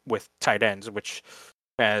Syracuse with tight ends, which,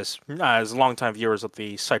 as longtime viewers of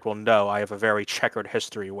the site will know, I have a very checkered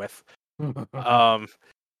history with.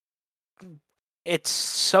 It's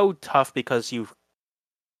so tough because you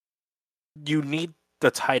need the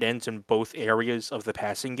tight ends in both areas of the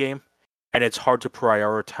passing game, and it's hard to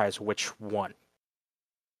prioritize which one.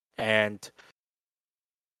 And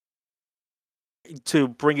to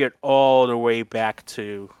bring it all the way back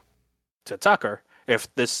to Tucker,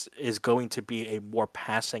 if this is going to be a more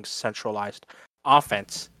passing centralized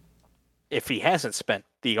offense, if he hasn't spent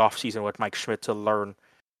the offseason with Mike Schmidt to learn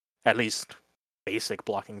at least basic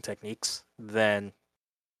blocking techniques, then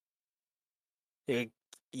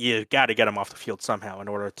you got to get him off the field somehow in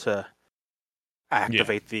order to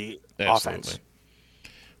activate the offense.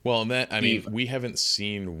 Well, and that, I mean, we haven't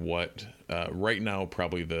seen what right now.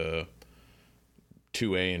 Probably the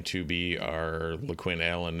 2A and 2B are LaQuinn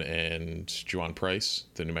Allen and Juwan Price,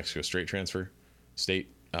 the New Mexico State transfer.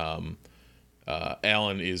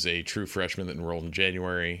 Allen is a true freshman that enrolled in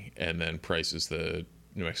January, and then Price is the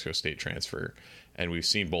New Mexico State transfer. And we've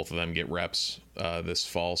seen both of them get reps this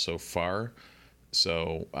fall so far.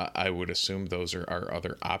 So I would assume those are our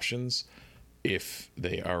other options. If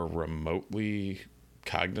they are remotely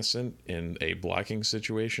cognizant in a blocking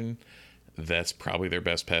situation, that's probably their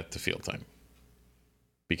best path to field time.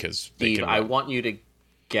 Because Steve, I want you to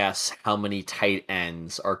guess how many tight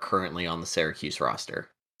ends are currently on the Syracuse roster.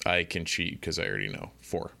 I can cheat because I already know.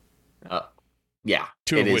 4. Yeah,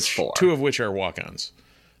 two of which are walk-ons.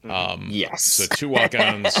 Yes. So 2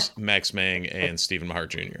 walk-ons, Max Mang and Stephen Mahart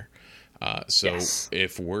Jr. Yes.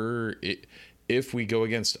 If we go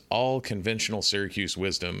against all conventional Syracuse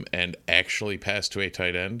wisdom and actually pass to a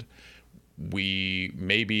tight end, we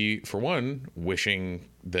may be, for one, wishing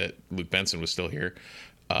that Luke Benson was still here,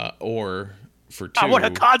 or for 2, what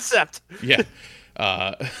a concept! Yeah,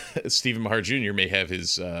 Stephen Mahart Jr. may have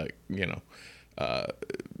his,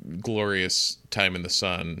 glorious time in the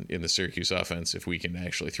sun in the Syracuse offense if we can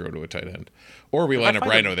actually throw to a tight end, or we line up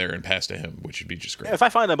Rhino there and pass to him, which would be just great. If I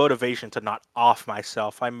find the motivation to not off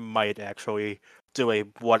myself, I might actually do a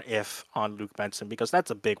what if on Luke Benson, because that's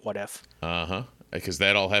a big what if. Because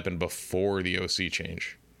that all happened before the OC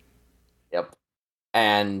change. Yep.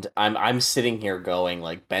 And I'm sitting here going,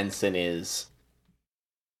 like, Benson is.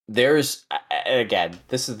 There's, again,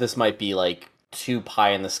 this might be like too pie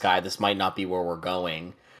in the sky. This might not be where we're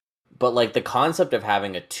going. But, like, the concept of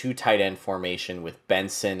having a 2 tight end formation with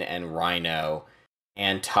Benson and Rhino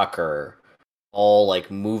and Tucker all, like,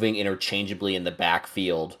 moving interchangeably in the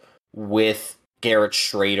backfield with Garrett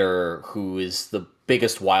Schrader, who is the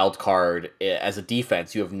biggest wild card as a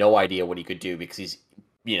defense. You have no idea what he could do because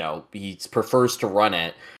he prefers to run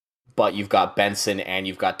it, but you've got Benson and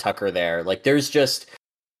you've got Tucker there. Like, there's just,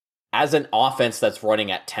 as an offense that's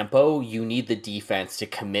running at tempo, you need the defense to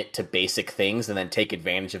commit to basic things and then take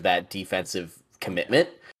advantage of that defensive commitment.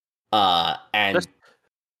 It's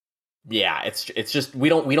just we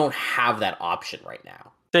don't have that option right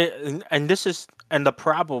now. And the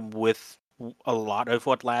problem with a lot of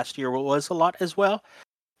what last year was a lot as well.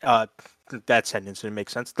 That sentence didn't make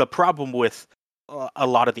sense. The problem with a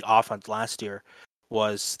lot of the offense last year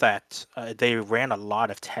was that they ran a lot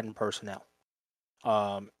of 10 personnel.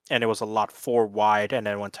 And it was a lot 4 wide, and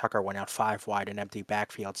then when Tucker went out 5 wide in empty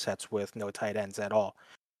backfield sets with no tight ends at all.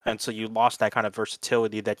 And so you lost that kind of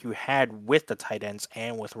versatility that you had with the tight ends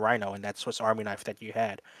and with Rhino and that Swiss Army knife that you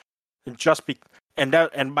had.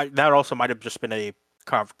 That also might have just been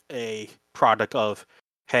a product of,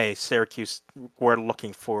 hey, Syracuse, we're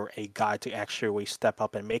looking for a guy to actually step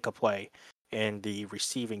up and make a play in the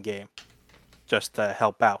receiving game just to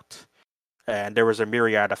help out. And there was a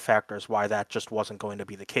myriad of factors why that just wasn't going to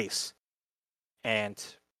be the case. And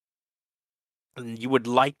you would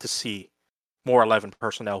like to see more 11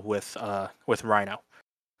 personnel with Rhino.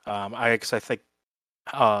 I think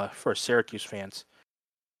for Syracuse fans,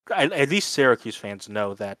 at least Syracuse fans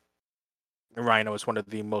know that Rhino is one of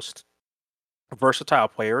the most versatile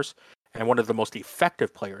players and one of the most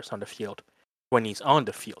effective players on the field when he's on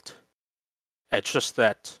the field. It's just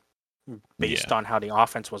that based on how the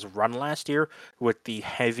offense was run last year with the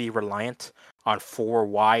heavy reliance on 4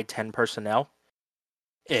 wide 10 personnel,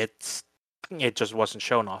 it just wasn't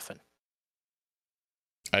shown often.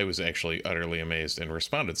 I was actually utterly amazed and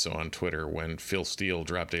responded so on Twitter when Phil Steele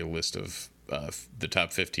dropped a list of the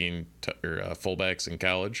top 15 fullbacks in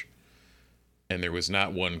college, and there was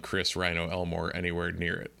not one Chris Rhino Elmore anywhere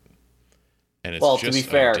near it. And it's to be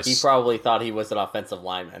fair, he probably thought he was an offensive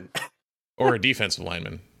lineman. Or a defensive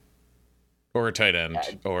lineman. Or a tight end.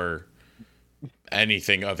 Or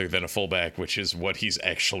anything other than a fullback, which is what he's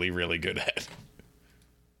actually really good at.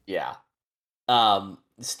 Yeah.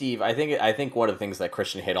 Steve, I think one of the things that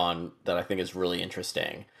Christian hit on that I think is really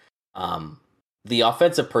interesting, the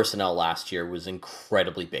offensive personnel last year was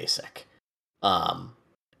incredibly basic.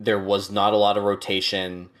 There was not a lot of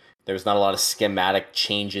rotation. There was not a lot of schematic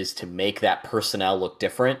changes to make that personnel look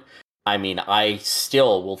different. I mean, I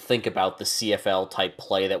still will think about the CFL type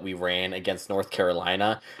play that we ran against North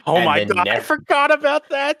Carolina. Oh my God, I forgot about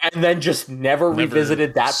that. And then just never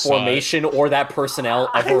revisited that formation or that personnel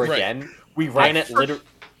ever again. We ran it literally.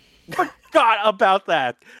 Forgot about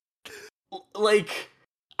that. Like,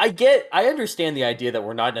 I understand the idea that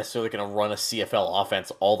we're not necessarily going to run a CFL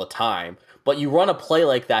offense all the time, but you run a play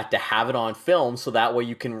like that to have it on film so that way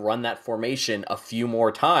you can run that formation a few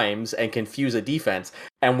more times and confuse a defense,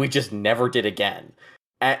 and we just never did again.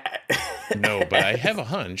 No, but I have a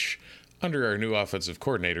hunch under our new offensive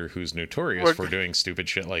coordinator, who's notorious for doing stupid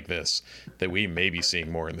shit like this, that we may be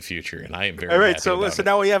seeing more in the future, and I am very happy about it. So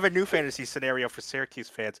now we have a new fantasy scenario for Syracuse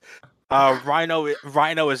fans. Rhino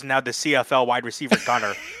is now the CFL wide receiver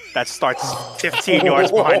gunner that starts 15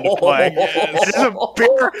 yards behind the play. It is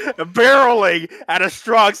a barreling at a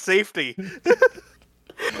strong safety.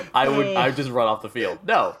 I would just run off the field.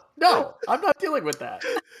 No, I'm not dealing with that.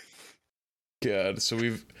 God, so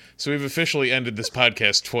we've officially ended this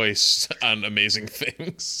podcast twice on amazing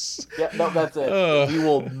things. Yeah, no, that's it. We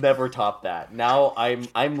will never top that. Now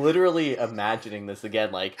I'm literally imagining this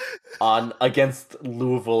again, like on against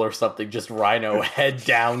Louisville or something, just Rhino head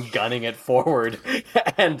down, gunning it forward,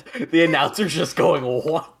 and the announcer's just going,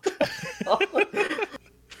 "What?"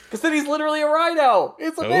 Because then he's literally a Rhino.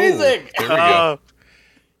 It's amazing. There we go.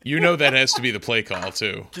 You know that has to be the play call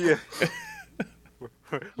too. Yeah.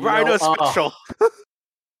 Rhino special.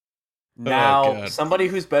 Now, somebody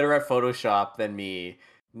who's better at Photoshop than me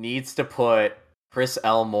needs to put Chris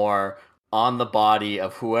Elmore on the body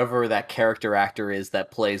of whoever that character actor is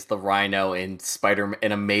that plays the Rhino in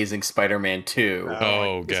Amazing Spider-Man 2.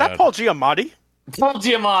 Oh, God. Is that Paul Giamatti? Paul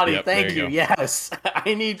Giamatti, Yep, thank you. Yes.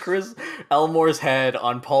 I need Chris Elmore's head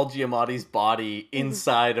on Paul Giamatti's body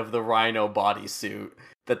inside of the Rhino bodysuit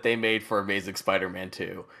that they made for Amazing Spider-Man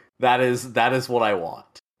 2. That is what I want.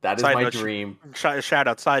 That is my dream. Shout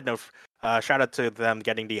out to them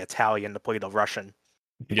getting the Italian to play the Russian.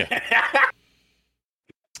 Yeah.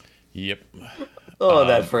 Yep. Oh,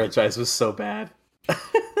 that franchise was so bad. And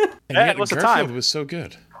yet was the Garfield time. was so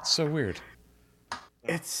good. It's so weird.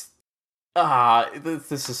 It's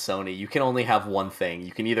this is Sony. You can only have one thing.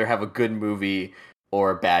 You can either have a good movie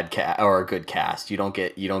or a bad or a good cast. You don't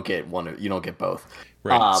get one. You don't get both.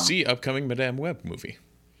 Right. See upcoming Madame Web movie.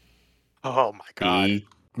 Oh my God.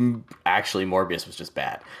 Actually, Morbius was just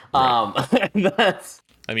bad. Right. That's.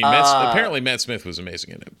 I mean, apparently Matt Smith was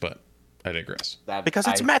amazing in it, but I digress. Because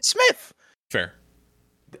it's Matt Smith. Fair.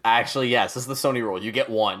 Actually, yes, this is the Sony rule. You get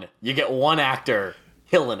one. You get one actor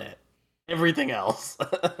killing it. Everything else.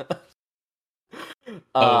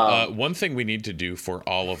 One thing we need to do for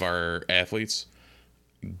all of our athletes,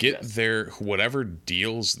 get their whatever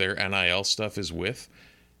deals their NIL stuff is with,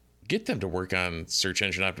 get them to work on search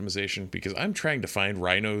engine optimization, because I'm trying to find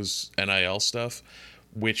Rhino's NIL stuff,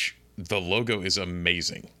 which the logo is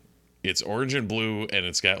amazing. It's orange and blue, and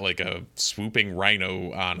it's got like a swooping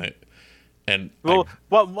rhino on it. And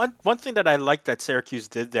one thing that I like that Syracuse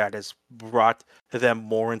did that has brought them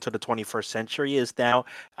more into the 21st century is now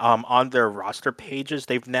on their roster pages,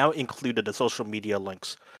 they've now included the social media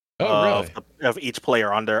links of each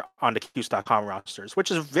player on the Qs.com rosters, which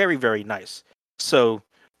is very, very nice. So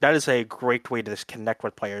that is a great way to connect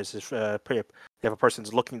with players. If a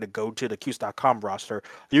person's looking to go to the Qs.com roster,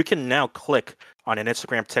 you can now click on an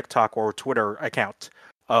Instagram, TikTok, or Twitter account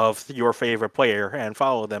of your favorite player and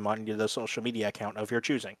follow them on the social media account of your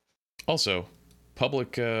choosing. Also,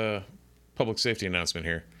 public safety announcement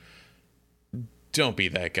here. Don't be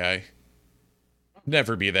that guy.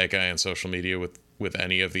 Never be that guy on social media with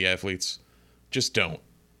any of the athletes. Just don't.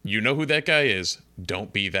 You know who that guy is.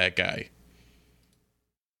 Don't be that guy.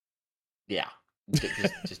 Yeah.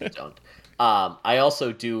 Just don't. I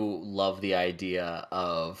also do love the idea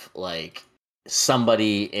of like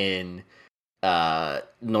somebody in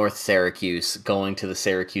North Syracuse going to the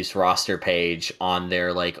Syracuse roster page on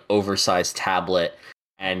their like oversized tablet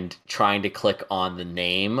and trying to click on the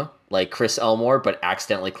name like Chris Elmore, but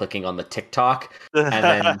accidentally clicking on the TikTok and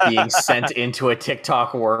then being sent into a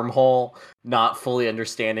TikTok wormhole, not fully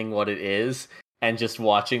understanding what it is, and just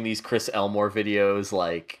watching these Chris Elmore videos,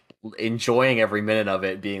 like enjoying every minute of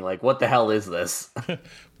it, being like, what the hell is this?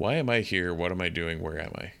 Why am I here? What am I doing? Where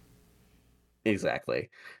am I? Exactly.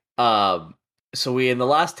 So we, in the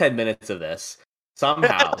last 10 minutes of this,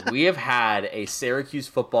 somehow we have had a Syracuse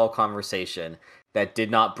football conversation that did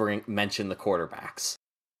not mention the quarterbacks.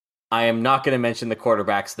 I am not going to mention the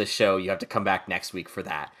quarterbacks this show. You have to come back next week for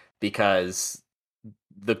that, because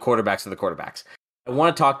the quarterbacks are the quarterbacks. I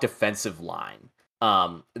want to talk defensive line.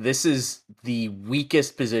 This is the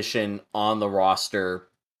weakest position on the roster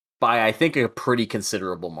by, I think, a pretty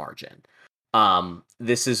considerable margin.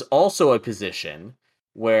 This is also a position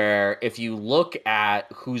where if you look at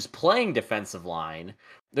who's playing defensive line,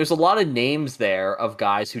 there's a lot of names there of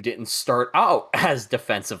guys who didn't start out as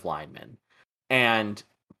defensive linemen. And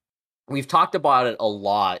we've talked about it a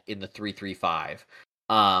lot in the 3-3-5.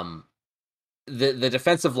 The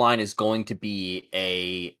defensive line is going to be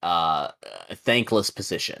a thankless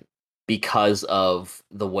position because of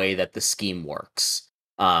the way that the scheme works.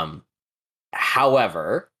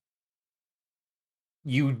 However,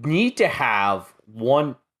 you need to have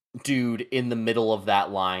one dude in the middle of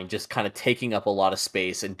that line just kind of taking up a lot of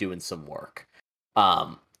space and doing some work.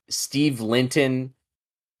 Steve Linton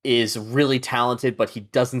is really talented, but he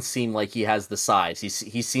doesn't seem like he has the size. He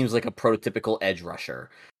seems like a prototypical edge rusher.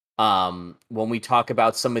 When we talk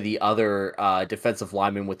about some of the other defensive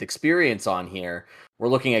linemen with experience on here, we're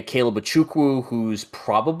looking at Caleb Achukwu, who's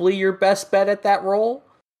probably your best bet at that role,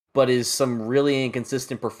 but is some really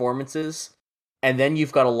inconsistent performances. And then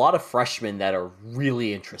you've got a lot of freshmen that are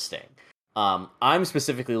really interesting. I'm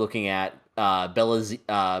specifically looking at Belzer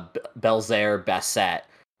Bassett,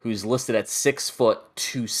 who's listed at 6 foot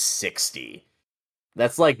 260.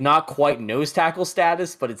 That's like not quite nose tackle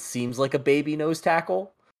status, but it seems like a baby nose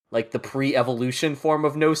tackle, like the pre-evolution form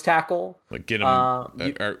of nose tackle. Like get him. Are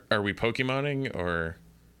we Pokemoning or?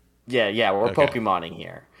 Yeah, we're okay. Pokemoning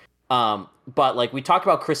here. But like we talked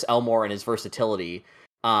about Chris Elmore and his versatility.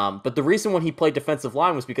 But the reason when he played defensive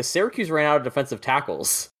line was because Syracuse ran out of defensive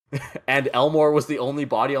tackles, and Elmore was the only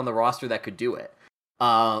body on the roster that could do it.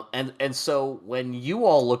 And so when you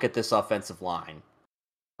all look at this offensive line,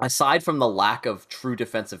 aside from the lack of true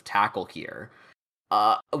defensive tackle here,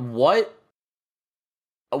 what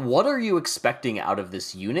are you expecting out of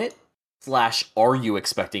this unit? / are you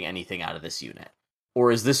expecting anything out of this unit?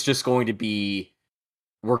 Or is this just going to be,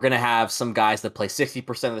 we're going to have some guys that play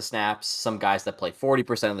 60% of the snaps, some guys that play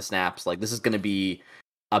 40% of the snaps? Like, this is going to be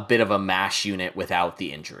a bit of a mash unit without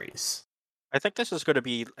the injuries. I think this is going to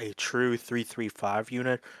be a true 3-3-5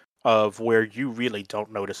 unit of where you really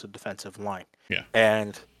don't notice a defensive line. Yeah.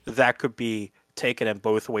 And that could be taken in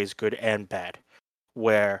both ways, good and bad,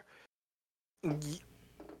 where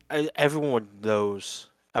everyone knows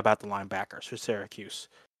about the linebackers for Syracuse.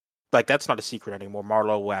 Like, that's not a secret anymore.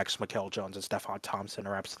 Marlowe Wax, Mikael Jones, and Stephon Thompson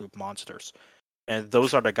are absolute monsters. And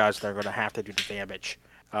those are the guys that are going to have to do the damage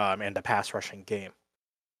in the pass rushing game.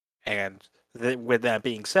 And with that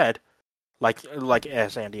being said, like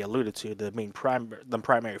as Andy alluded to, the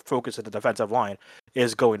primary focus of the defensive line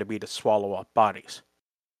is going to be to swallow up bodies.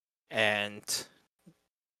 And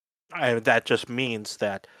that just means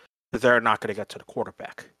that they're not going to get to the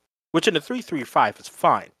quarterback, which in the 3-3-5 is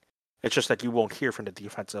fine. It's just that you won't hear from the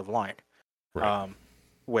defensive line, right.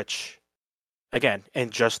 Which, again, in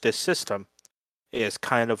just this system, is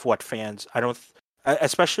kind of what fans,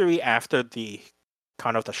 especially after the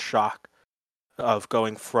kind of the shock of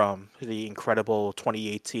going from the incredible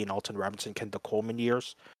 2018 Alton Robinson, Kendall Coleman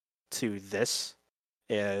years to this,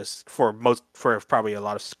 is for probably a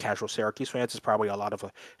lot of casual Syracuse fans, is probably a lot of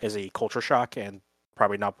a culture shock and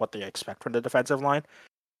probably not what they expect from the defensive line.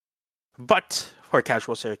 But for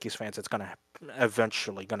casual Syracuse fans, it's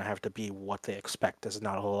eventually going to have to be what they expect. There's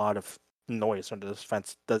not a lot of noise on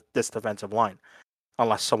this defensive line,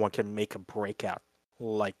 unless someone can make a breakout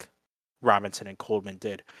like Robinson and Coleman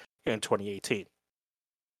did in 2018.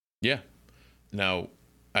 Yeah. Now,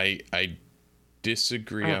 I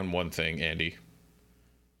disagree on one thing, Andy.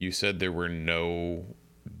 You said there were no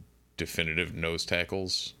definitive nose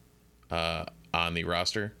tackles on the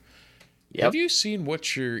roster. Yep. Have you seen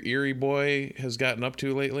what your Erie boy has gotten up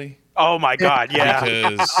to lately? Oh my God, yeah.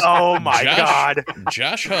 Because God.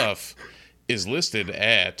 Josh Huff is listed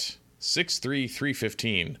at 6'3",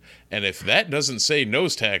 315. And if that doesn't say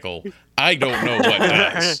nose tackle, I don't know what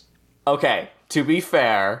does. Okay, to be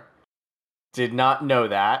fair, did not know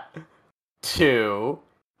that. 2,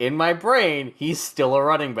 in my brain, he's still a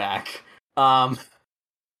running back.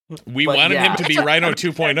 We wanted him to be Rhino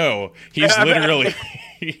 2.0. He's literally...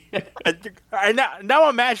 now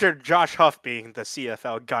imagine Josh Huff being the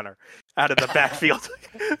CFL gunner out of the backfield.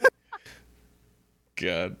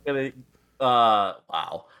 God.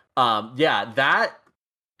 Wow. Yeah, that...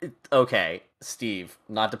 Okay, Steve,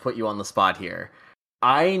 not to put you on the spot here.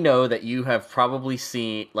 I know that you have probably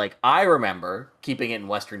seen... Like, I remember, keeping it in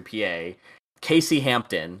Western PA, Casey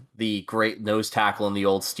Hampton, the great nose tackle in the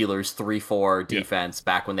old Steelers 3-4 defense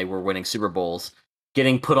back when they were winning Super Bowls,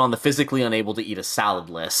 getting put on the physically unable to eat a salad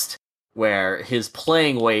list, where his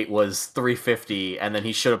playing weight was 350, and then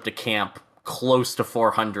he showed up to camp close to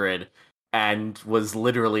 400, and was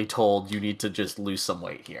literally told, you need to just lose some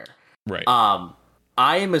weight here. Right.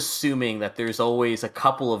 I am assuming that there's always a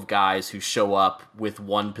couple of guys who show up with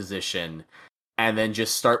one position and then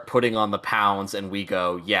just start putting on the pounds, and we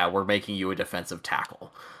go, yeah, we're making you a defensive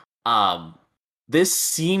tackle. This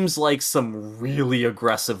seems like some really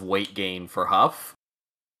aggressive weight gain for Huff,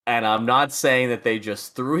 and I'm not saying that they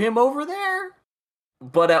just threw him over there,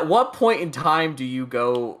 but at what point in time do you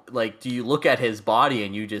go, like, do you look at his body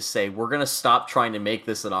and you just say, we're going to stop trying to make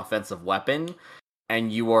this an offensive weapon,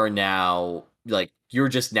 and you are now, like, you're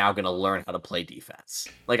just now going to learn how to play defense.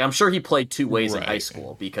 Like, I'm sure he played two ways in high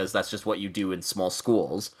school, because that's just what you do in small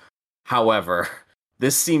schools. However,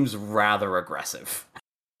 this seems rather aggressive.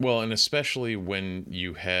 Well, and especially when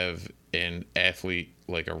you have an athlete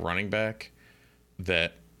like a running back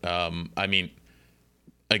that, I mean,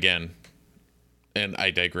 again, and I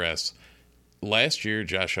digress. Last year,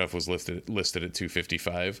 Josh Huff was listed at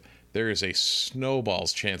 255. There is a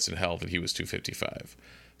snowball's chance in hell that he was 255.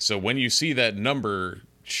 So when you see that number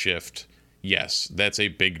shift, yes, that's a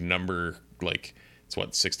big number. Like, it's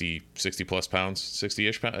what, 60 plus pounds,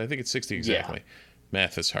 60-ish pounds? I think it's 60 exactly. Yeah.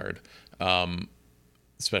 Math is hard.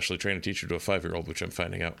 Especially trying to teach it to a 5-year-old, which I'm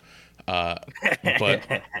finding out. But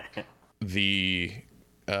the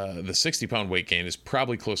 60-pound weight gain is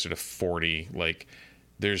probably closer to 40. Like,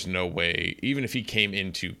 there's no way, even if he came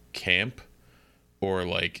into camp or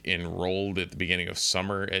like enrolled at the beginning of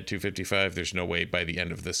summer at 255, there's no way by the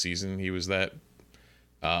end of the season he was that,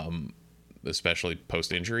 especially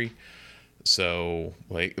post-injury. So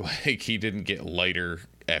like he didn't get lighter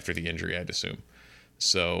after the injury, I'd assume.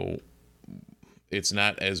 So it's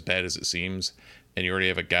not as bad as it seems. And you already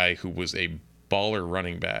have a guy who was a baller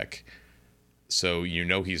running back. So you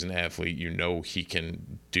know he's an athlete. You know he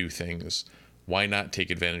can do things. Why not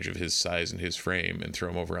take advantage of his size and his frame and throw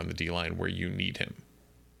him over on the D-line where you need him?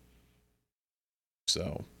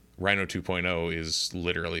 So Rhino 2.0 is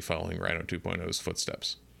literally following Rhino 2.0's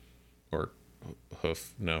footsteps. Or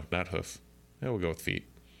hoof. No, not hoof. Yeah, we'll go with feet.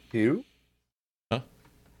 Hugh? Huh?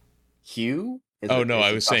 Hugh?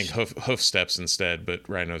 I was saying hoof steps instead, but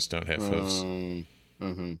rhinos don't have hoofs.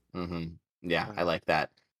 Yeah, I like that.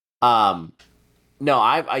 No,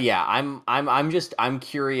 I'm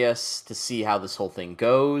curious to see how this whole thing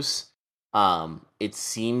goes. It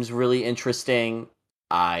seems really interesting.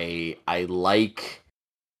 I like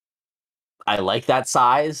that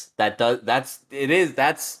size. That's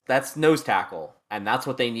nose tackle, and that's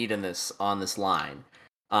what they need on this line.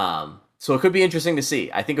 So it could be interesting to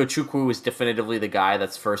see. I think Ochukwu is definitively the guy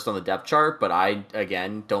that's first on the depth chart, but I,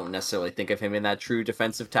 again, don't necessarily think of him in that true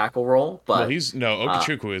defensive tackle role. But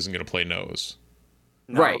Ochukwu isn't going to play nose.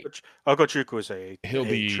 No, right. Ochukwu is He'll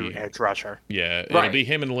be true edge rusher. Yeah, it'll be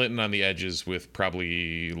him and Linton on the edges with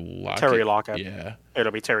probably Terry Lockett. Yeah.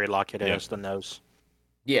 It'll be Terry Lockett as the nose.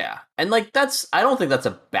 Yeah. And like I don't think that's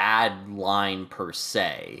a bad line per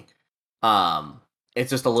se.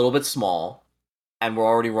 It's just a little bit small, and we're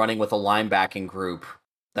already running with a linebacking group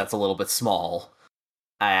that's a little bit small.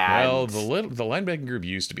 And... Well, the linebacking group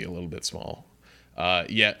used to be a little bit small.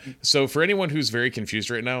 Yeah. So for anyone who's very confused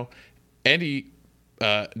right now, Andy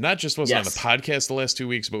not just wasn't on the podcast the last 2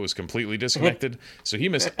 weeks, but was completely disconnected. So he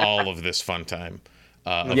missed all of this fun time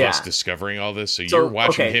of us discovering all this. So you're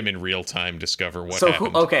watching him in real time discover what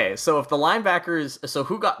happened. So if the linebackers, so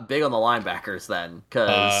who got big on the linebackers then?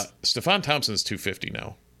 Because Stephon Thompson's 250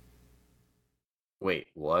 now. Wait,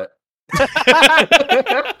 what?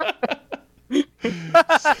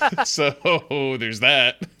 So there's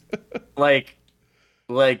that. Like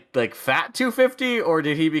fat 250, or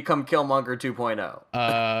did he become Killmonger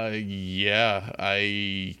 2.0? Yeah,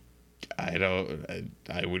 I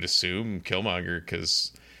would assume Killmonger,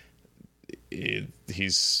 because he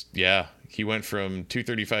went from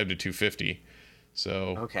 235 to 250.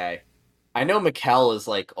 So okay. I know Mikel is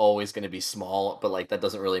like always going to be small, but like that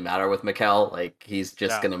doesn't really matter with Mikel. Like he's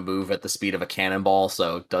just going to move at the speed of a cannonball,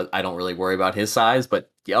 so I don't really worry about his size. But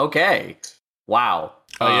yeah, okay, wow.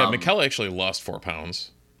 Oh yeah, Mikel actually lost 4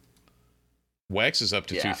 pounds. Wax is up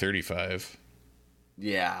to Yeah. 235.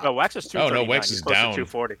 Yeah. No, Wax is 239. Oh no, Wax He's is close to down.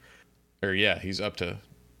 240. Or yeah, he's up to.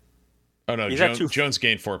 Oh no, He's at Jones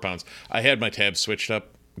gained 4 pounds. I had my tabs switched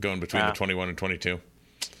up, going between the Ah. 21 and 22.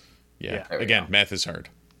 Yeah. There we Again, go. math is hard.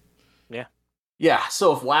 Yeah,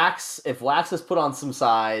 so if Wax has put on some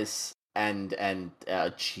size and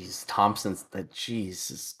Thompson's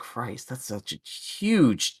Jesus Christ, that's such a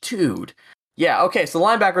huge dude. Yeah, okay, so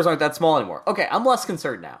linebackers aren't that small anymore. Okay, I'm less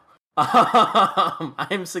concerned now.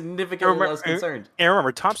 I'm significantly less concerned. And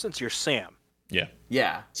remember, Thompson's your Sam. Yeah.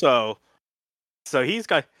 Yeah. So he's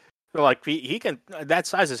got like he can, that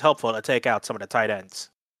size is helpful to take out some of the tight ends.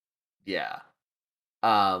 Yeah.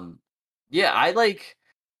 Yeah, I like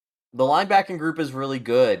the linebacking group is really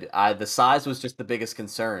good. The size was just the biggest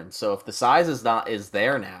concern. So if the size is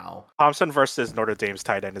there now, Thompson versus Notre Dame's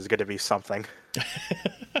tight end is going to be something.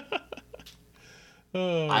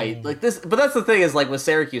 I like this, but that's the thing is like with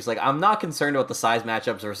Syracuse, like I'm not concerned about the size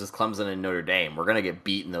matchups versus Clemson and Notre Dame. We're gonna get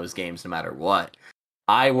beat in those games no matter what.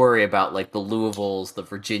 I worry about like the Louisvilles, the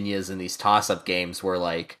Virginias, and these toss-up games where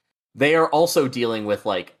like they are also dealing with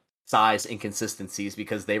like size inconsistencies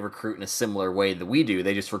because they recruit in a similar way that we do.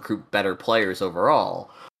 They just recruit better players overall.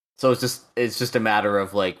 So it's just a matter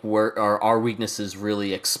of like where are our weaknesses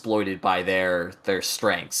really exploited by their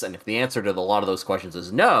strengths? And if the answer to a lot of those questions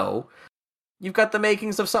is no, you've got the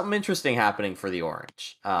makings of something interesting happening for the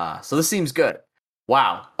Orange. So this seems good.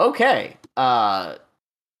 Wow. Okay. I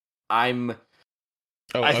think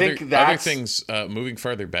that's... other things moving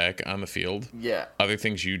farther back on the field. Yeah. Other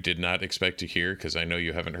things you did not expect to hear because I know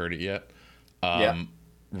you haven't heard it yet.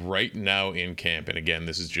 Right now in camp, and again,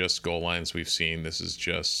 this is just goal lines we've seen. This is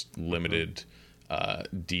just limited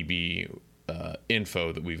DB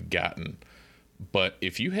info that we've gotten. But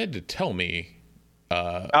if you had to tell me,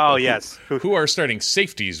 Yes, who our starting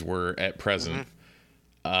safeties were at present,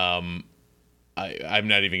 I'm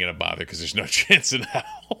not even going to bother because there's no chance in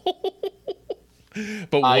hell.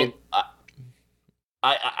 But I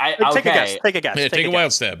take a guess. Take a guess. Yeah, take a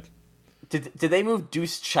wild stab. Did they move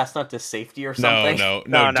Deuce Chestnut to safety or something? No.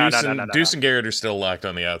 Deuce and Garrett are still locked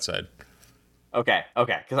on the outside. Okay.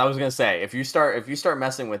 Because I was gonna say if you start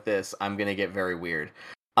messing with this, I'm gonna get very weird.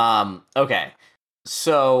 Okay.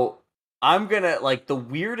 So I'm gonna like the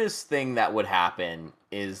weirdest thing that would happen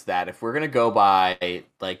is that if we're gonna go by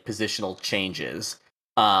like positional changes,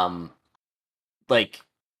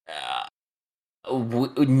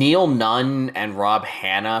 Neil Nunn and Rob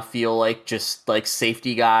Hanna feel like just like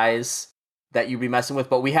safety guys that you'd be messing with,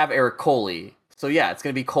 but we have Eric Coley. So yeah, it's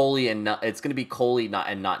gonna be Coley and it's gonna be Coley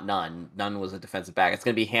not Nunn. Nunn was a defensive back. It's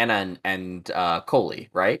gonna be Hanna and Coley,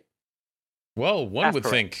 right? Well, one That's would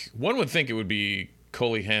correct. think it would be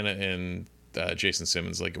Coley, Hanna, and Jason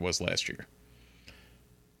Simmons like it was last year.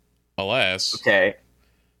 Alas, Okay.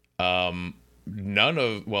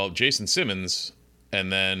 Jason Simmons,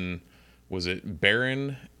 and then was it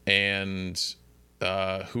Barron and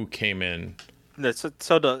who came in? So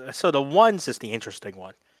the ones is the interesting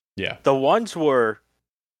one. Yeah. The ones were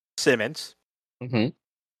Simmons, Mm-hmm.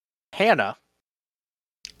 Hannah,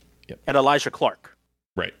 Yep. and Elijah Clark.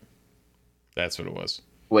 Right. That's what it was.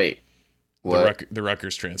 Wait. What? The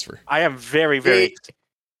Rutgers transfer. I am very, very.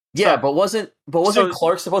 Yeah, So- but wasn't so-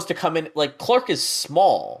 Clark supposed to come in? Like Clark is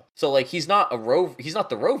small, so like he's not a rover. He's not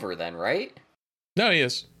the rover then, right? No, he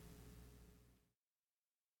is.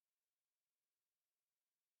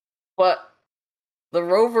 But the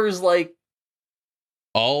rover's like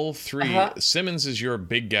All three. Uh-huh. Simmons is your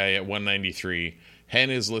big guy at 193.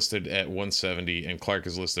 Hanna is listed at 170, and Clark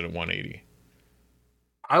is listed at 180.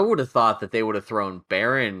 I would have thought that they would have thrown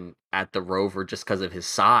Barron at the rover just because of his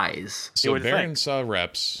size. So would Barron think. saw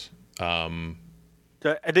reps. The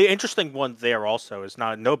interesting one there also is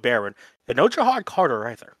no Barron and no Jahad Carter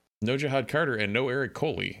either. No Jahad Carter and no Eric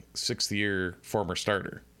Coley, 6th-year former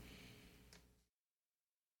starter.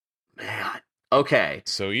 Man. Okay.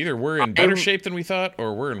 So either we're in better shape than we thought,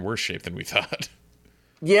 or we're in worse shape than we thought.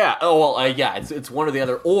 Yeah. Oh well. Yeah. It's one or the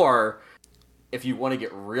other. Or if you want to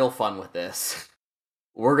get real fun with this,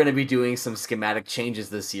 we're going to be doing some schematic changes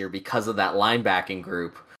this year because of that linebacking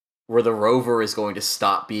group, where the rover is going to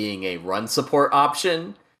stop being a run support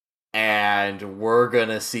option, and we're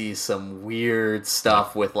gonna see some weird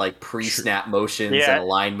stuff with like pre-snap motions Yeah. and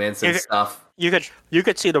alignments and You- stuff. You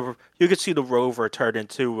could see the rover turn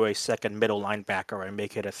into a second middle linebacker and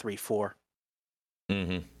make it a 3-4.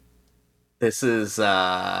 Mm-hmm. This is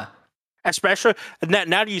Especially now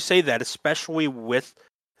that you say that, especially with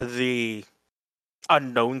the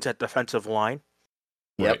unknowns at defensive line,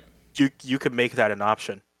 Yep. you could make that an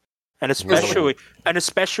option, and especially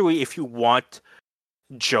if you want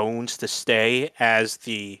Jones to stay as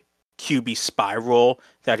the QB spy role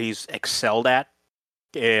that he's excelled at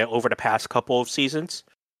over the past couple of seasons.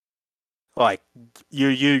 Like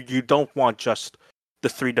you don't want just the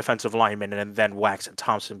 3 defensive linemen and then Wax and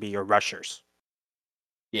Thompson be your rushers.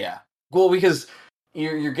 Yeah. Well, because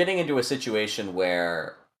you're getting into a situation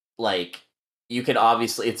where, like, you can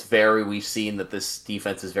obviously, we've seen that this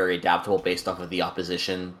defense is very adaptable based off of the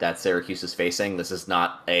opposition that Syracuse is facing. This is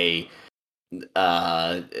not a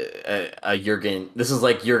Jurgen, this is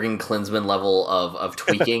like Jurgen Klinsmann level of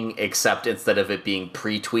tweaking, except instead of it being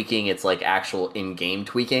pre-tweaking, it's like actual in-game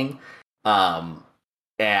tweaking.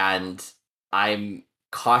 And I'm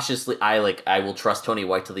cautiously, I will trust Tony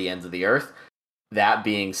White to the ends of the earth. That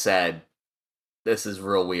being said, this is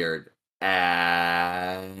real weird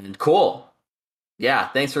and cool. Yeah,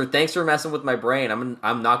 thanks for messing with my brain. I'm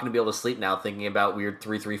not going to be able to sleep now thinking about weird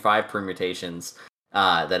 3-3-5 permutations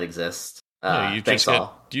that exist. You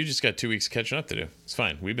just got 2 weeks catching up to do. It's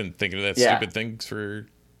fine. We've been thinking of that stupid thing for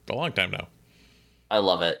a long time now. I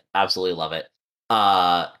love it. Absolutely love it.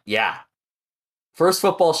 Yeah. First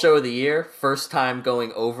football show of the year. First time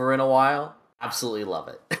going over in a while. Absolutely love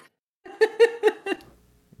it.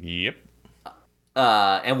 Yep.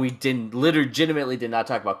 And we legitimately did not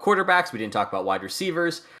talk about quarterbacks. We didn't talk about wide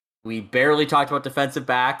receivers. We barely talked about defensive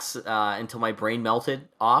backs until my brain melted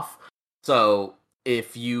off. So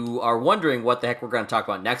if you are wondering what the heck we're going to talk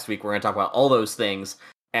about next week, we're going to talk about all those things.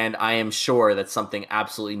 And I am sure that something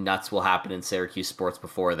absolutely nuts will happen in Syracuse sports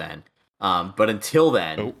before then. But until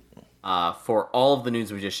then, for all of the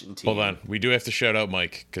News Magician team. Hold on. We do have to shout out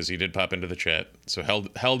Mike because he did pop into the chat. So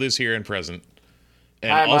Held is here and present.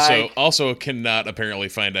 And Hi, also cannot apparently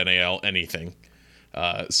find NAL anything.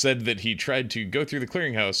 Said that he tried to go through the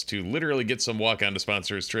clearinghouse to literally get some walk-on to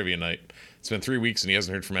sponsor his trivia night. It's been 3 weeks and he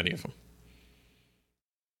hasn't heard from any of them.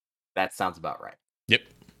 That sounds about right. Yep.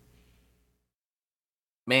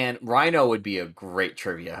 Man, Rhino would be a great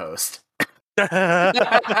trivia host. All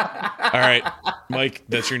right, Mike,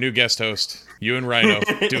 that's your new guest host. You and Rhino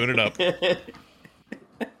doing it up.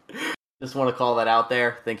 Just want to call that out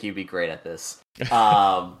there. Think you'd be great at this.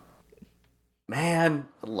 Man, I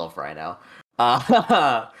love Rhino.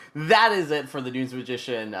 That is it for the News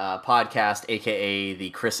Magician podcast, aka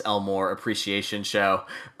the Chris Elmore Appreciation Show.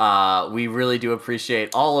 We really do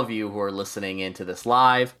appreciate all of you who are listening into this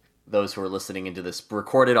live, those who are listening into this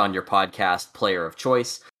recorded on your podcast player of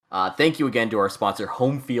choice. Thank you again to our sponsor,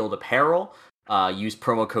 Home Field Apparel. Use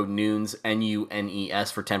promo code NUNES,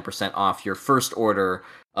 NUNES, for 10% off your first order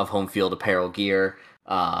of Home Field Apparel gear.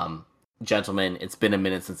 Gentlemen, it's been a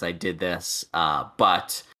minute since I did this,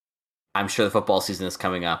 but I'm sure the football season is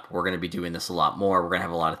coming up. We're going to be doing this a lot more. We're going to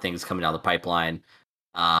have a lot of things coming down the pipeline.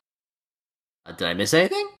 Did I miss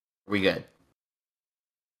anything? Are we good?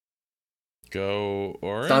 Go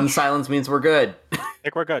Orange. Sun silence means we're good. I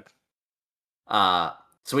think we're good.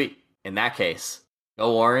 Sweet. In that case,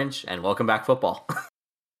 go Orange and welcome back football.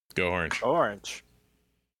 Go Orange. Orange.